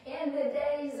one, in the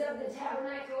days of the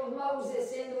tabernacle of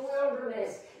Moses in the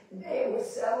wilderness, it was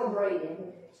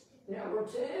celebrated. Number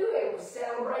two, it was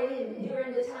celebrated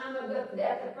during the time of that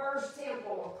the first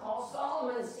temple, called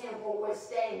Solomon's temple, was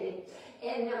standing.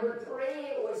 And number three,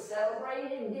 it was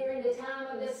celebrated during the time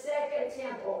of the second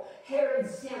temple,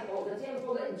 Herod's temple, the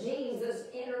temple that Jesus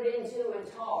entered into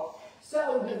and taught.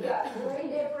 So you've got 3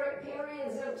 different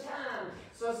periods of time.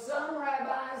 So some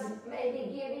rabbis may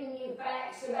be giving you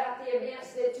facts about the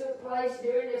events that took place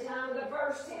during the time of the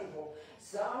first temple.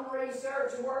 Some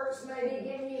research works may be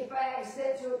giving you facts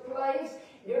that took place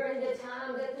during the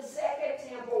time that the second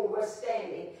temple was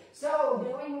standing. So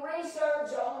doing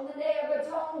research on the Day of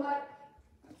Atonement,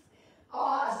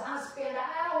 I spent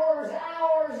hours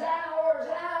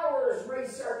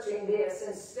researching this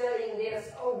and studying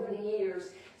this over the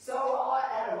years. So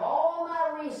out of all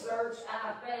my research,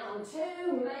 I found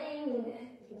 2 main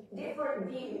different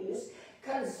views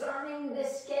concerning the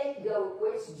scapegoat,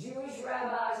 which Jewish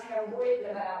rabbis have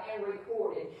written about and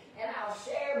recorded. And I'll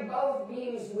share both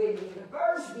views with you. The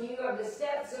first view of the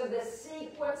steps of the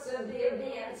sequence of the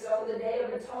events on the Day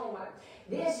of Atonement.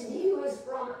 This view is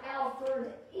from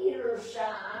Alfred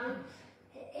Edersheim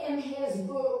in his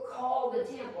book called The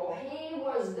Temple. He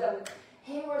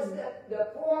was the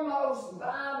foremost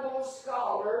Bible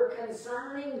scholar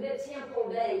concerning the temple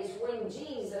days when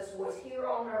Jesus was here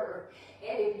on earth.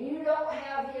 And if you don't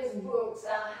have his books,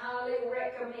 I highly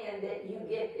recommend that you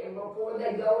get them before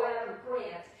they go out of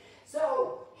print.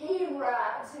 So he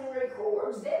writes and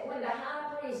records that when the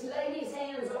high priest laid his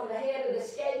hands on the head of the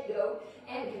scapegoat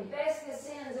and confessed the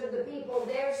sins of the people,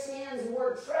 their sins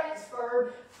were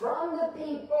transferred from the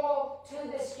people to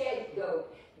the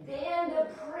scapegoat. Then the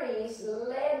priest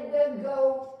led the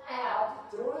goat out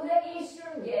through the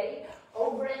eastern gate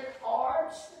over an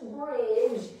arched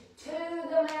bridge to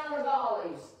the Mount of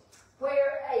Olives,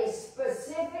 where a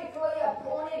specifically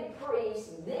appointed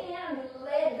priest then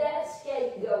led that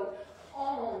scapegoat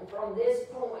on from this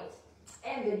point.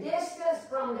 And the distance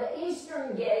from the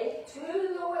eastern gate to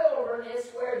the wilderness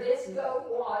where this goat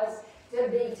was to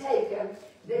be taken,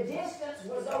 the distance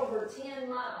was over 10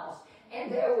 miles. And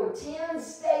there were 10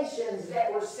 stations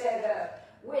that were set up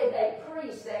with a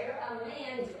priest there, a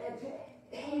man,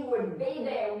 he would be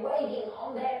there waiting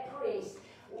on that priest,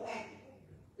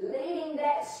 leading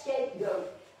that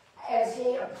scapegoat as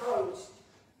he approached,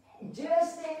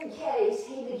 just in case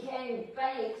he became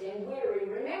faint and weary.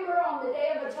 Remember, on the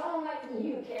Day of Atonement,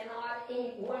 you cannot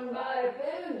eat 1 bite of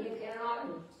food, you cannot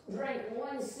drink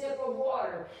 1 sip of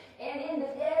water. And in the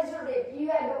desert, if you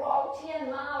had to walk 10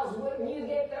 miles, wouldn't you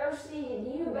get thirsty?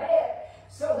 You bet.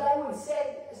 So they would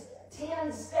set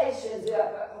 10 stations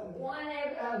up,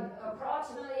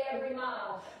 approximately every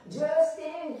mile, just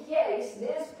in case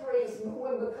this priest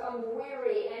would become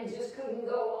weary and just couldn't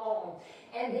go on.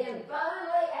 And then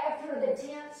finally, after the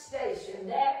 10th station,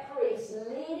 that priest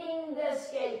leading the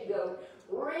scapegoat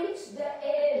reached the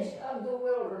edge of the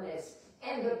wilderness.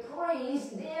 And the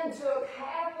priest then took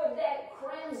half of that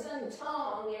crimson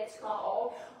tongue, it's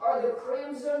called, or the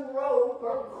crimson rope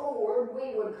or cord,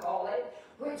 we would call it,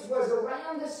 which was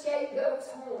around the scapegoat's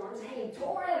horns. He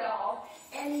tore it off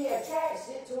and he attached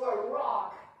it to a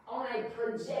rock on a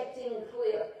projecting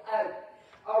cliff,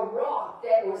 a rock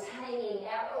that was hanging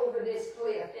out over this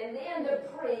cliff. And then the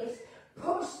priest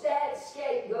pushed that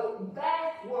scapegoat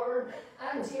backward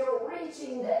until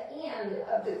reaching the end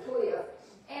of the cliff.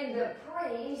 And the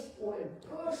priest would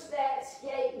push that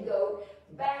scapegoat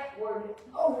backward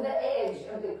over the edge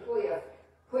of the cliff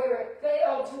where it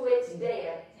fell to its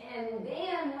death. And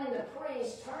then when the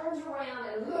priest turns around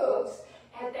and looks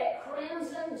at that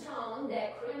crimson tongue,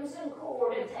 that crimson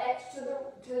cord attached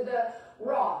to the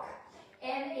rock,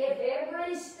 and if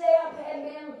every step had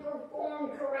been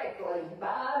performed correctly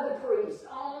by the priest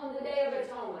on the Day of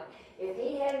Atonement, if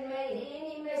he hadn't made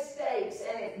any mistakes,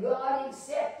 and if God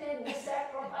accepted the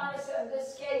sacrifice of the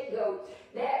scapegoat,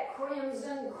 that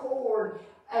crimson cord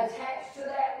attached to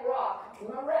that rock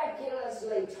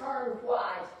miraculously turned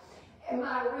white. And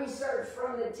my research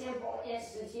from the Temple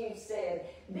Institute said,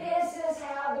 this is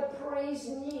how the priest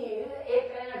knew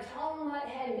if an atonement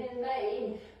had been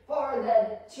made for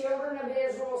the children of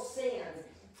Israel's sins.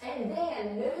 And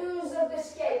then news of the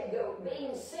scapegoat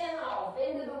being sent off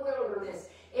into the wilderness,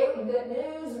 the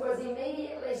news was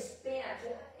immediately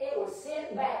it was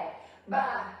sent back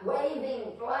by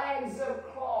waving flags of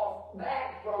cloth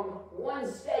back from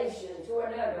one station to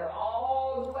another,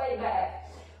 all the way back.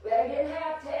 They didn't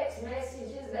have text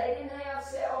messages, they didn't have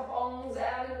cell phones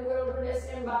out in the wilderness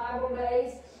in Bible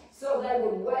days, so they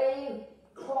would wave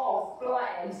cloth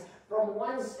flags from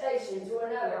one station to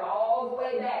another, all the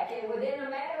way back. And within a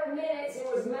matter of minutes, it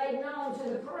was made known to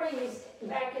the priest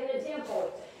back in the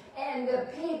temple. And the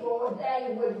people,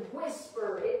 they would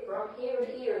whisper it from ear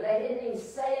to ear. They didn't even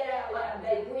say it out loud.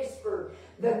 They whispered.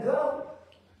 The goat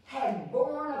had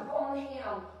borne upon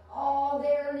him all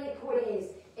their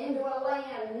iniquities into a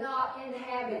land not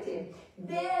inhabited.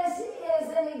 This is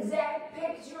an exact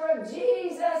picture of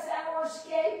Jesus, our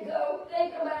scapegoat.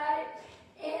 Think about it.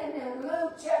 In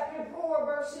Luke chapter 4,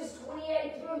 verses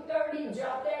 28 through 30,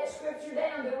 jot that scripture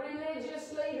down. The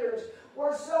religious leaders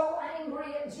were so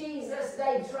angry at Jesus,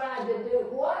 they tried to do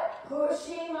what? Push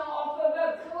him off of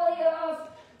a cliff.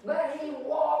 But he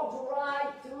walked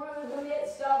right through the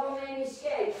midst of them and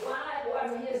escaped. Why? It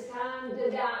wasn't his time to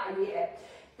die yet.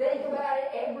 Think about it.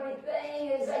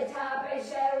 Everything is a type, a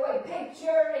shadow, a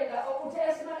picture in the Old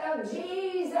Testament of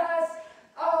Jesus.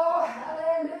 Oh,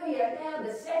 hallelujah. Now,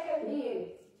 the second view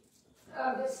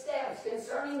of the steps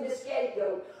concerning the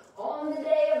scapegoat on the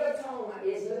Day of Atonement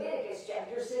is Leviticus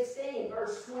chapter 16,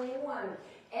 verse 21.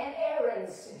 And Aaron,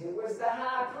 who was the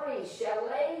high priest, shall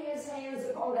lay his hands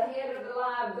upon the head of the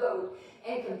live goat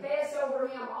and confess over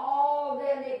him all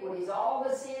their iniquities, all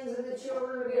the sins of the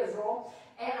children of Israel,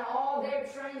 and all their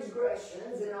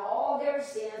transgressions and all their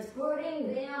sins,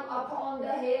 putting them upon the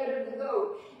head of the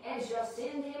goat, and shall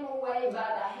send him away by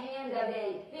the hand of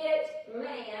a fit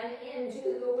man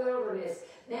into the wilderness.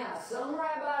 Now, some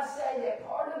rabbis say that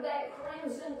part of that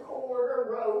crimson cord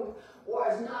or rope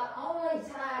was not only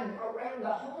tied around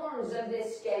the horns of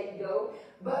this scapegoat,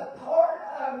 but part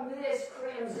of this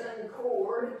crimson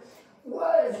cord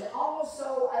was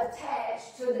also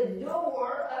attached to the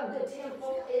door of the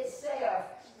temple itself.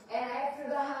 And after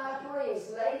the high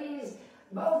priest laid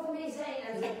both of his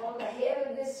hands upon the head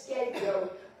of this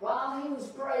scapegoat while he was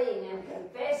praying and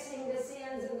confessing the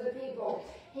sins of the people,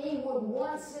 he would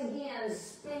once again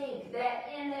speak that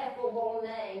ineffable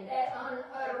name, that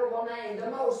unutterable name, the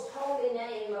most holy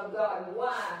name of God,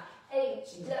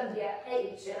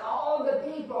 YHWH, and all the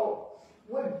people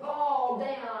would fall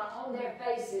down on their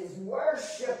faces,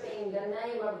 worshiping the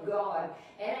name of God.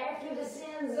 And after the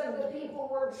sins of the people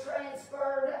were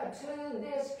transferred to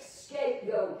this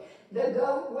scapegoat, the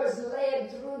goat was led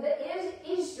through the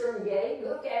eastern gate.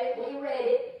 Look at it, we read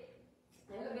it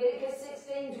in Leviticus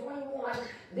 16:21.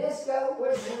 This goat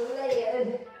was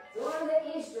led through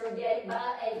the eastern gate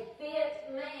by a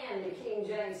fit man, the King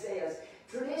James says.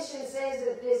 Tradition says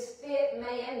that this fit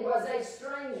man was a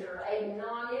stranger, a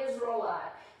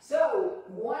non-Israelite. So,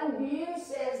 one view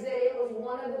says that it was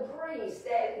one of the priests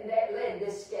that led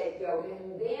this scapegoat.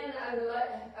 And then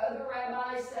other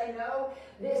rabbis say, no,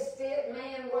 this fit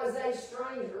man was a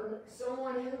stranger,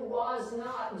 someone who was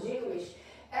not Jewish.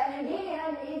 And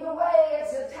again, either way,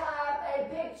 it's a type, a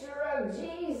picture of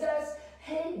Jesus.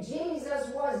 Jesus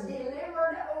was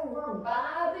delivered over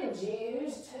by the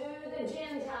Jews to the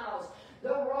Gentiles.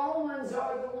 The Romans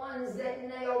are the ones that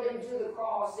nailed him to the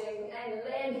cross and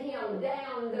led him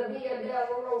down the Via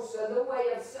Dolorosa, the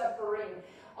way of suffering,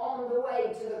 on the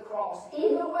way to the cross.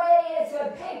 Either way, it's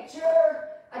a picture,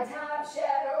 a type,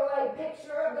 shadow, a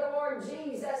picture of the Lord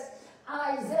Jesus.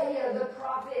 Isaiah the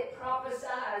prophet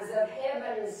prophesies of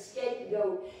heaven's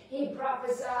scapegoat. He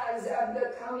prophesies of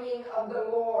the coming of the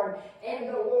Lord and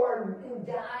the Lord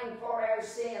dying for our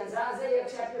sins. Isaiah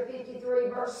chapter 53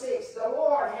 verse 6, the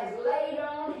Lord has laid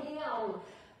on him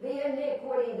the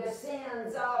iniquity, the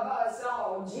sins of us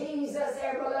all. Jesus,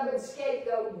 our beloved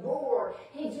scapegoat, bore.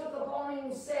 He took upon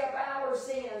himself our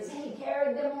sins. He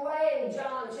carried them away.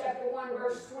 John chapter 1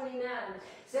 verse 29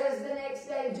 says, the next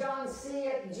day John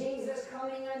seeth Jesus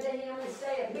coming unto him and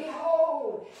saith,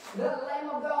 behold, the Lamb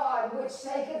of God, which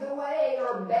taketh away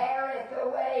or beareth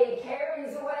away,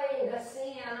 carries away the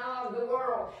sin of the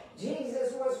world.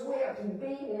 Jesus was whipped,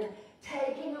 beaten,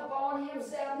 taking upon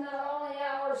himself not only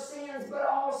our sins, but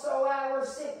also our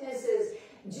sicknesses.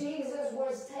 Jesus was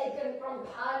was taken from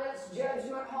Pilate's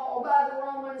judgment hall by the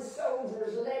Roman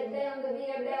soldiers, led down the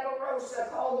Via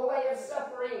Dolorosa, called the Way of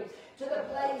Suffering, to the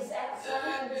place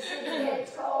outside the city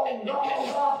gates called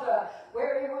Golgotha,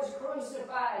 where he was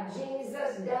crucified.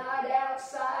 Jesus died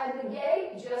outside the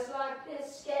gate, just like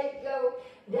this scapegoat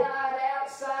died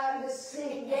outside the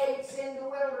city gates in the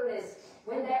wilderness.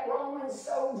 When that Roman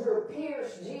soldier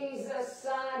pierced Jesus'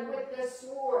 side with the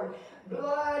sword,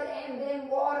 blood and then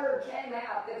water came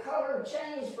out. The color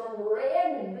changed from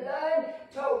red blood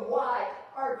to white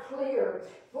or clear,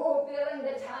 fulfilling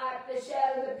the type, the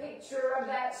shadow, the picture of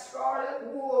that scarlet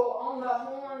wool on the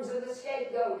horns of the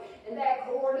scapegoat, and that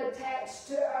cord attached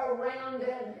to around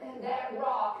that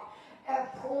rock,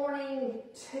 pointing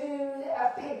to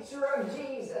a picture of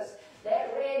Jesus.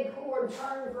 That red cord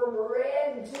turned from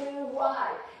red to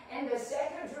white. And the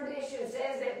second tradition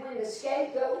says that when the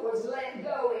scapegoat was let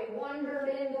go, it wandered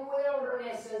in the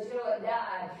wilderness until it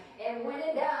died. And when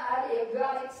it died,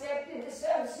 God accepted the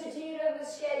substitute of the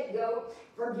scapegoat,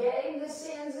 forgave the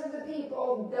sins of the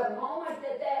people. The moment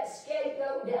that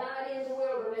scapegoat died in the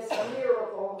wilderness, a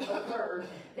miracle occurred.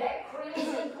 That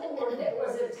crimson cord that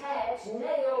was attached,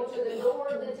 nailed to the door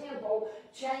of the temple,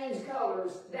 changed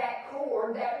colors. That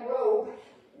cord, that robe,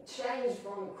 changed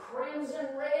from crimson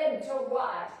red to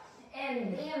white.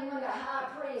 And then when the high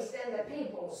priest and the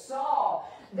people saw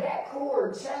that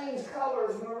cord change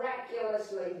colors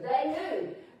miraculously, they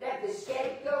knew that the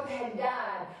scapegoat had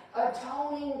died,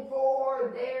 atoning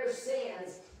for their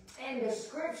sins. And the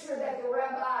scripture that the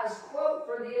rabbis quote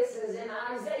for this is in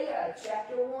Isaiah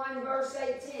chapter 1, verse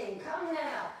 18. Come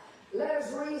now, let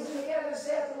us reason together,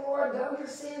 saith the Lord. Though your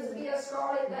sins be as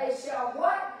scarlet, they shall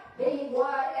what? Be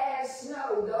white as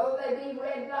snow. Though they be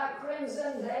red like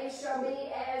crimson, they shall be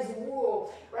as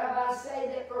wool. Rabbis say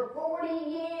that for 40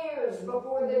 years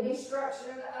before the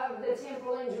destruction of the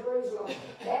temple in Jerusalem,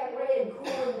 that red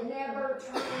cord never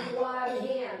turned white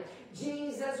again.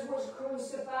 Jesus was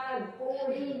crucified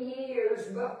 40 years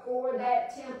before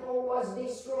that temple was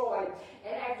destroyed.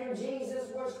 And after Jesus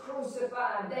was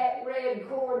crucified, that red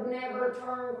cord never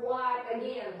turned white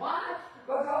again. Why?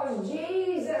 Because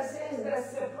Jesus is the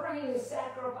supreme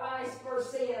sacrifice for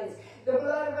sins. The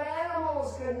blood of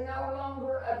animals could no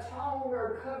longer atone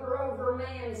or cover over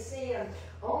man's sin.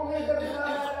 Only the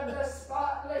blood of the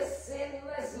spotless,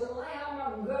 sinless Lamb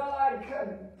of God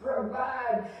could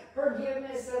provide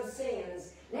forgiveness of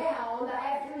sins. Now, on the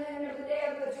afternoon of the Day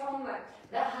of Atonement,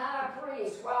 the high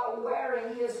priest, while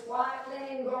wearing his white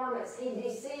linen garments, he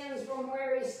descends from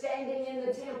where he's standing in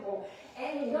the temple,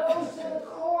 and he goes to the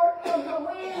court of the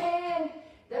women.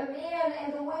 The men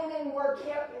and the women were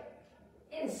kept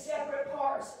in separate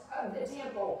parts of the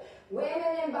temple.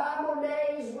 Women in Bible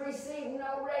days received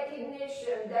no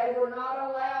recognition. They were not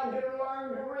allowed to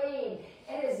learn to read.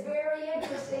 And it's very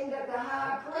interesting that the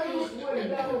high priest would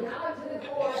go not to the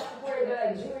court where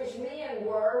the Jewish men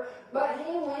were, but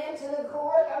he went to the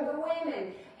court of the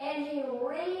women. And he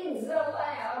reads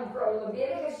aloud from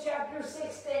Leviticus chapter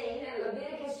 16 and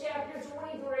Leviticus chapter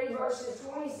 23, verses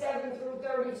 27 through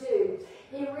 32.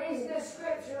 He reads the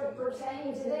scripture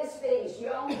pertaining to this feast,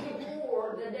 Yom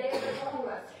Kippur, the Day of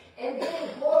Atonement. And then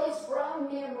quotes from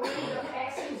memory the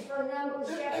passage from Numbers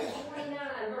chapter 29,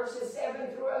 verses 7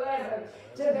 through 11,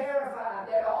 to verify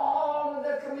that all of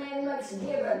the commandments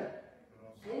given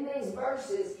in these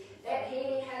verses, that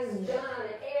he has done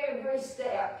every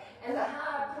step. And the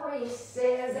high priest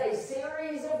says a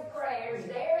series of prayers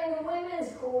there in the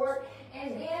women's court,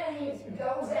 and then he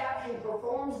goes out and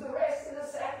performs the rest of the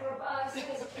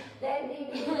sacrifices that need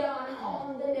to be done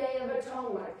on the Day of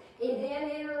Atonement. He then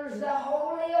enters the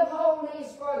Holy of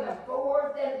Holies for the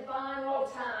fourth and final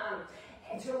time,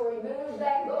 and to remove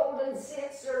that golden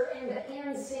censer and the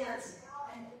incense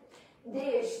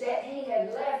dish that he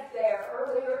had left there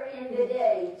earlier in the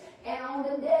day. And on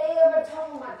the Day of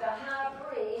Atonement, the high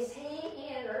priest, he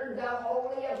entered the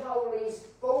Holy of Holies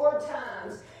 4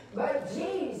 times. But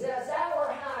Jesus,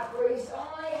 our high priest,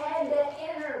 only had to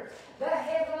enter the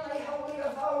heavenly Holy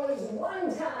of Holies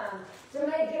 1 time to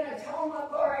make an atonement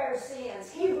for our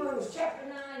sins. Hebrews chapter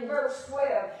 9, verse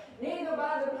 12. Neither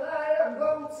by the blood of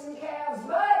goats and calves,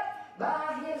 but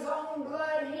by his own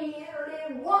blood he entered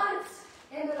in once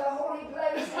into the holy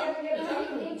place, having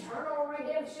obtained eternal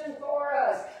redemption for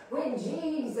us. When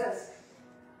Jesus,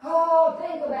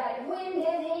 think about it. When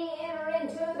did he enter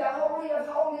into the Holy of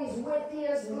Holies with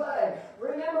his blood?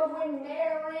 Remember when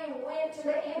Mary went to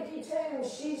the empty tomb,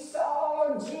 she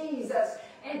saw Jesus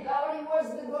and thought he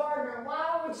was the gardener.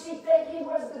 Why would she think he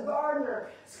was the gardener?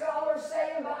 Scholars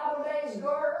say in Bible days,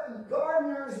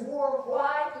 gardeners wore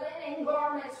white linen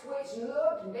garments which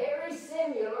looked very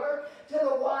similar to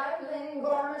the white linen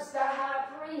garments the high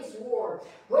priest wore.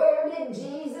 Where did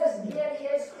Jesus get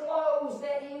his clothes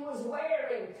that he was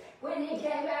wearing when he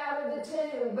came out of the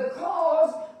tomb?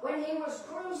 Because when he was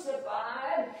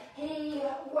crucified, he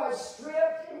was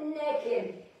stripped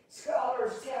naked.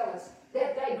 Scholars tell us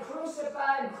that they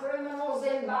crucified criminals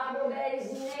in Bible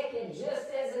days naked, just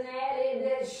as an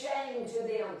added shame to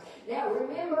them. Now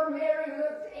remember, Mary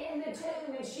looked in the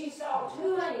tomb and she saw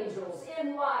two angels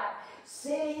in white,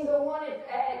 sitting, the one at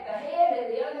the head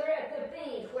and the other at the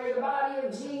feet, where the body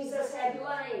of Jesus had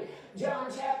lain. John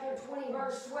chapter 20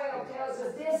 verse 12 tells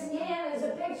us this again is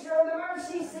a picture of the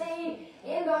mercy seat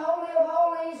in the Holy of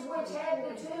Holies, which had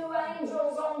the two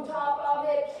angels on top of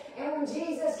it. And when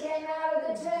Jesus came out of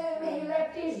the tomb, he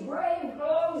left his grave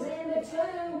clothes in the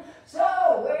tomb.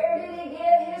 So where did he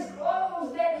get his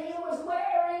clothes that he was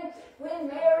wearing when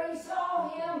Mary saw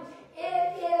him?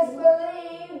 It is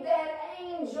believed that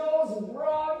angels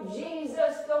brought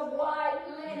Jesus the white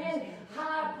linen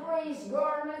high priest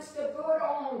garments to put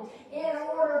on in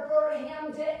order for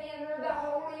him to enter the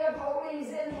Holy of Holies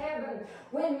in heaven.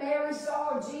 When Mary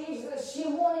saw Jesus, she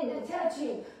wanted to touch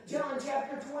him. John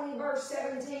chapter 20 verse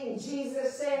 17,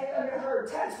 Jesus said unto her,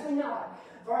 touch me not,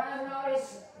 for I am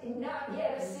not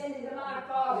yet ascended to my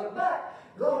Father, but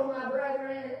go to my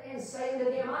brethren and say to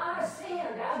them, I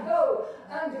ascend, I go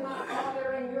unto my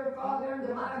Father and your Father, and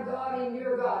to my God and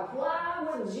your God. Why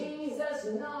would Jesus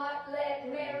not let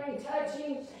Mary touch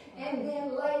him? And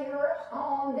then later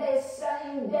on this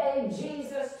same day,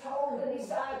 Jesus told the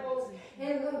disciples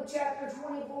in Luke chapter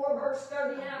 24, verse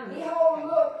 39, behold,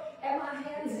 look at my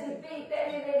hands and feet,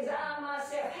 that it is I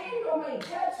myself. Handle me,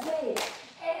 touch me,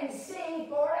 and see,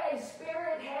 for a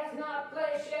spirit hath not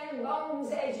flesh and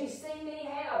bones as ye see me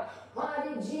have. Why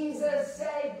did Jesus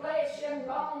say flesh and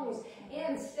bones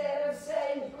instead of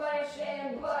saying flesh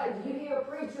and blood? You hear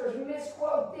preachers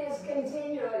misquote this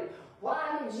continually.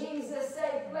 Why did Jesus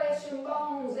say flesh and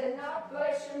bones and not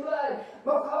flesh and blood?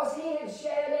 Because he had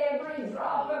shed every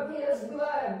drop of his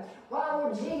blood. Why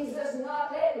would Jesus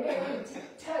not let Mary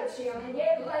touch him? And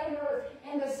yet later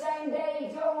in the same day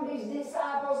he told his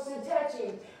disciples to touch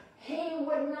him. He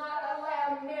would not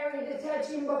allow Mary to touch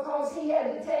him because he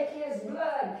had to take his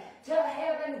blood to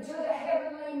heaven, to the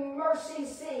heavenly mercy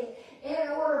seat, in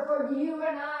order for you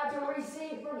and I to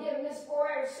receive forgiveness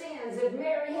for our sins. If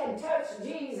Mary had touched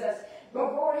Jesus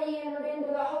before he entered into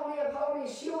the Holy of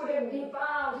Holies, she would have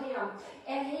defiled him,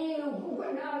 and he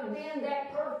would not have been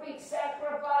that perfect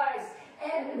sacrifice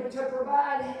and to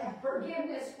provide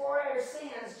forgiveness for our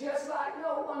sins, just like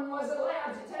no one was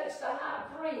allowed to touch the high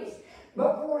priest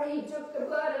before he took the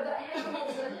blood of the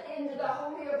animals into the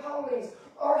Holy of Holies,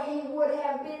 or he would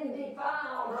have been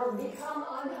defiled or become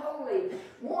unholy.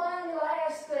 One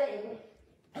last thing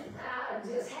I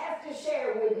just have to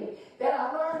share with you that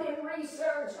I learned in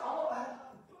research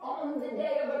on the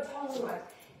Day of Atonement.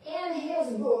 In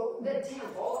his book, The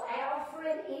Temple,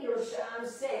 Alfred Edersheim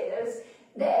says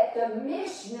that the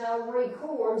Mishnah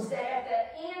records that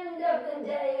at the end of the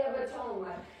Day of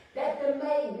Atonement, that the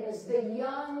maidens, the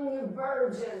young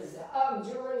virgins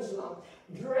of Jerusalem,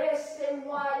 dressed in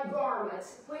white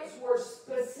garments, which were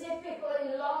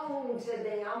specifically loaned to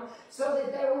them so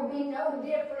that there would be no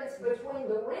difference between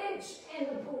the rich and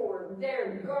the poor.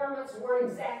 Their garments were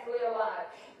exactly alike.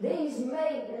 These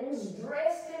maidens,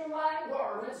 dressed in white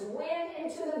garments, went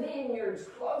into the vineyards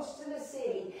close to the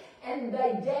city, and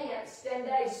they danced and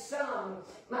they sung.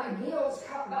 My Gill's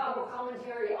Bible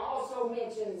commentary also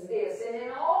mentions this, and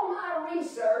in all my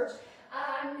research,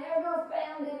 I never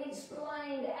found it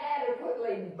explained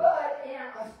adequately, but in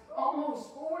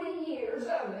almost 40 years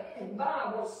of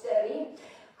Bible study,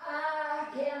 I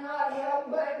cannot help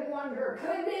but wonder,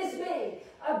 could this be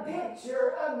a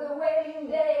picture of the wedding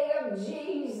day of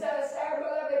Jesus, our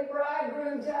beloved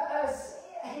bridegroom, to us,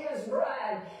 his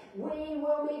bride? We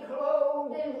will be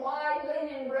clothed in white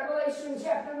linen, Revelation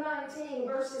chapter 19,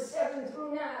 verses 7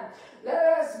 through 9.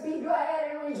 Let us be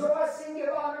glad and rejoice and give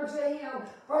honor to him,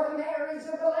 for the marriage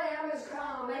of the Lamb is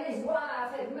come, and his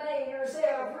wife hath made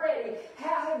herself ready.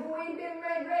 How have we been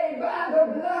made ready? By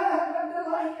the blood of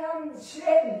the Lamb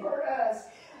shed for us.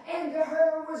 And to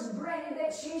her was granted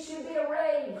that she should be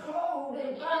arrayed, clothed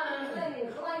in fine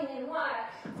linen, clean and white.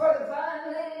 For the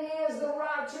fine linen is the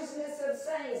righteousness of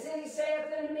saints. And he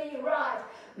saith unto me, right,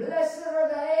 blessed are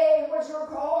they which are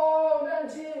called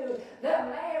unto the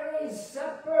marriage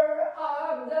supper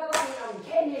of the Lamb.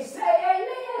 Can you say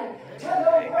amen to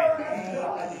the word of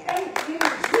God? Thank you,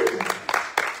 Jesus.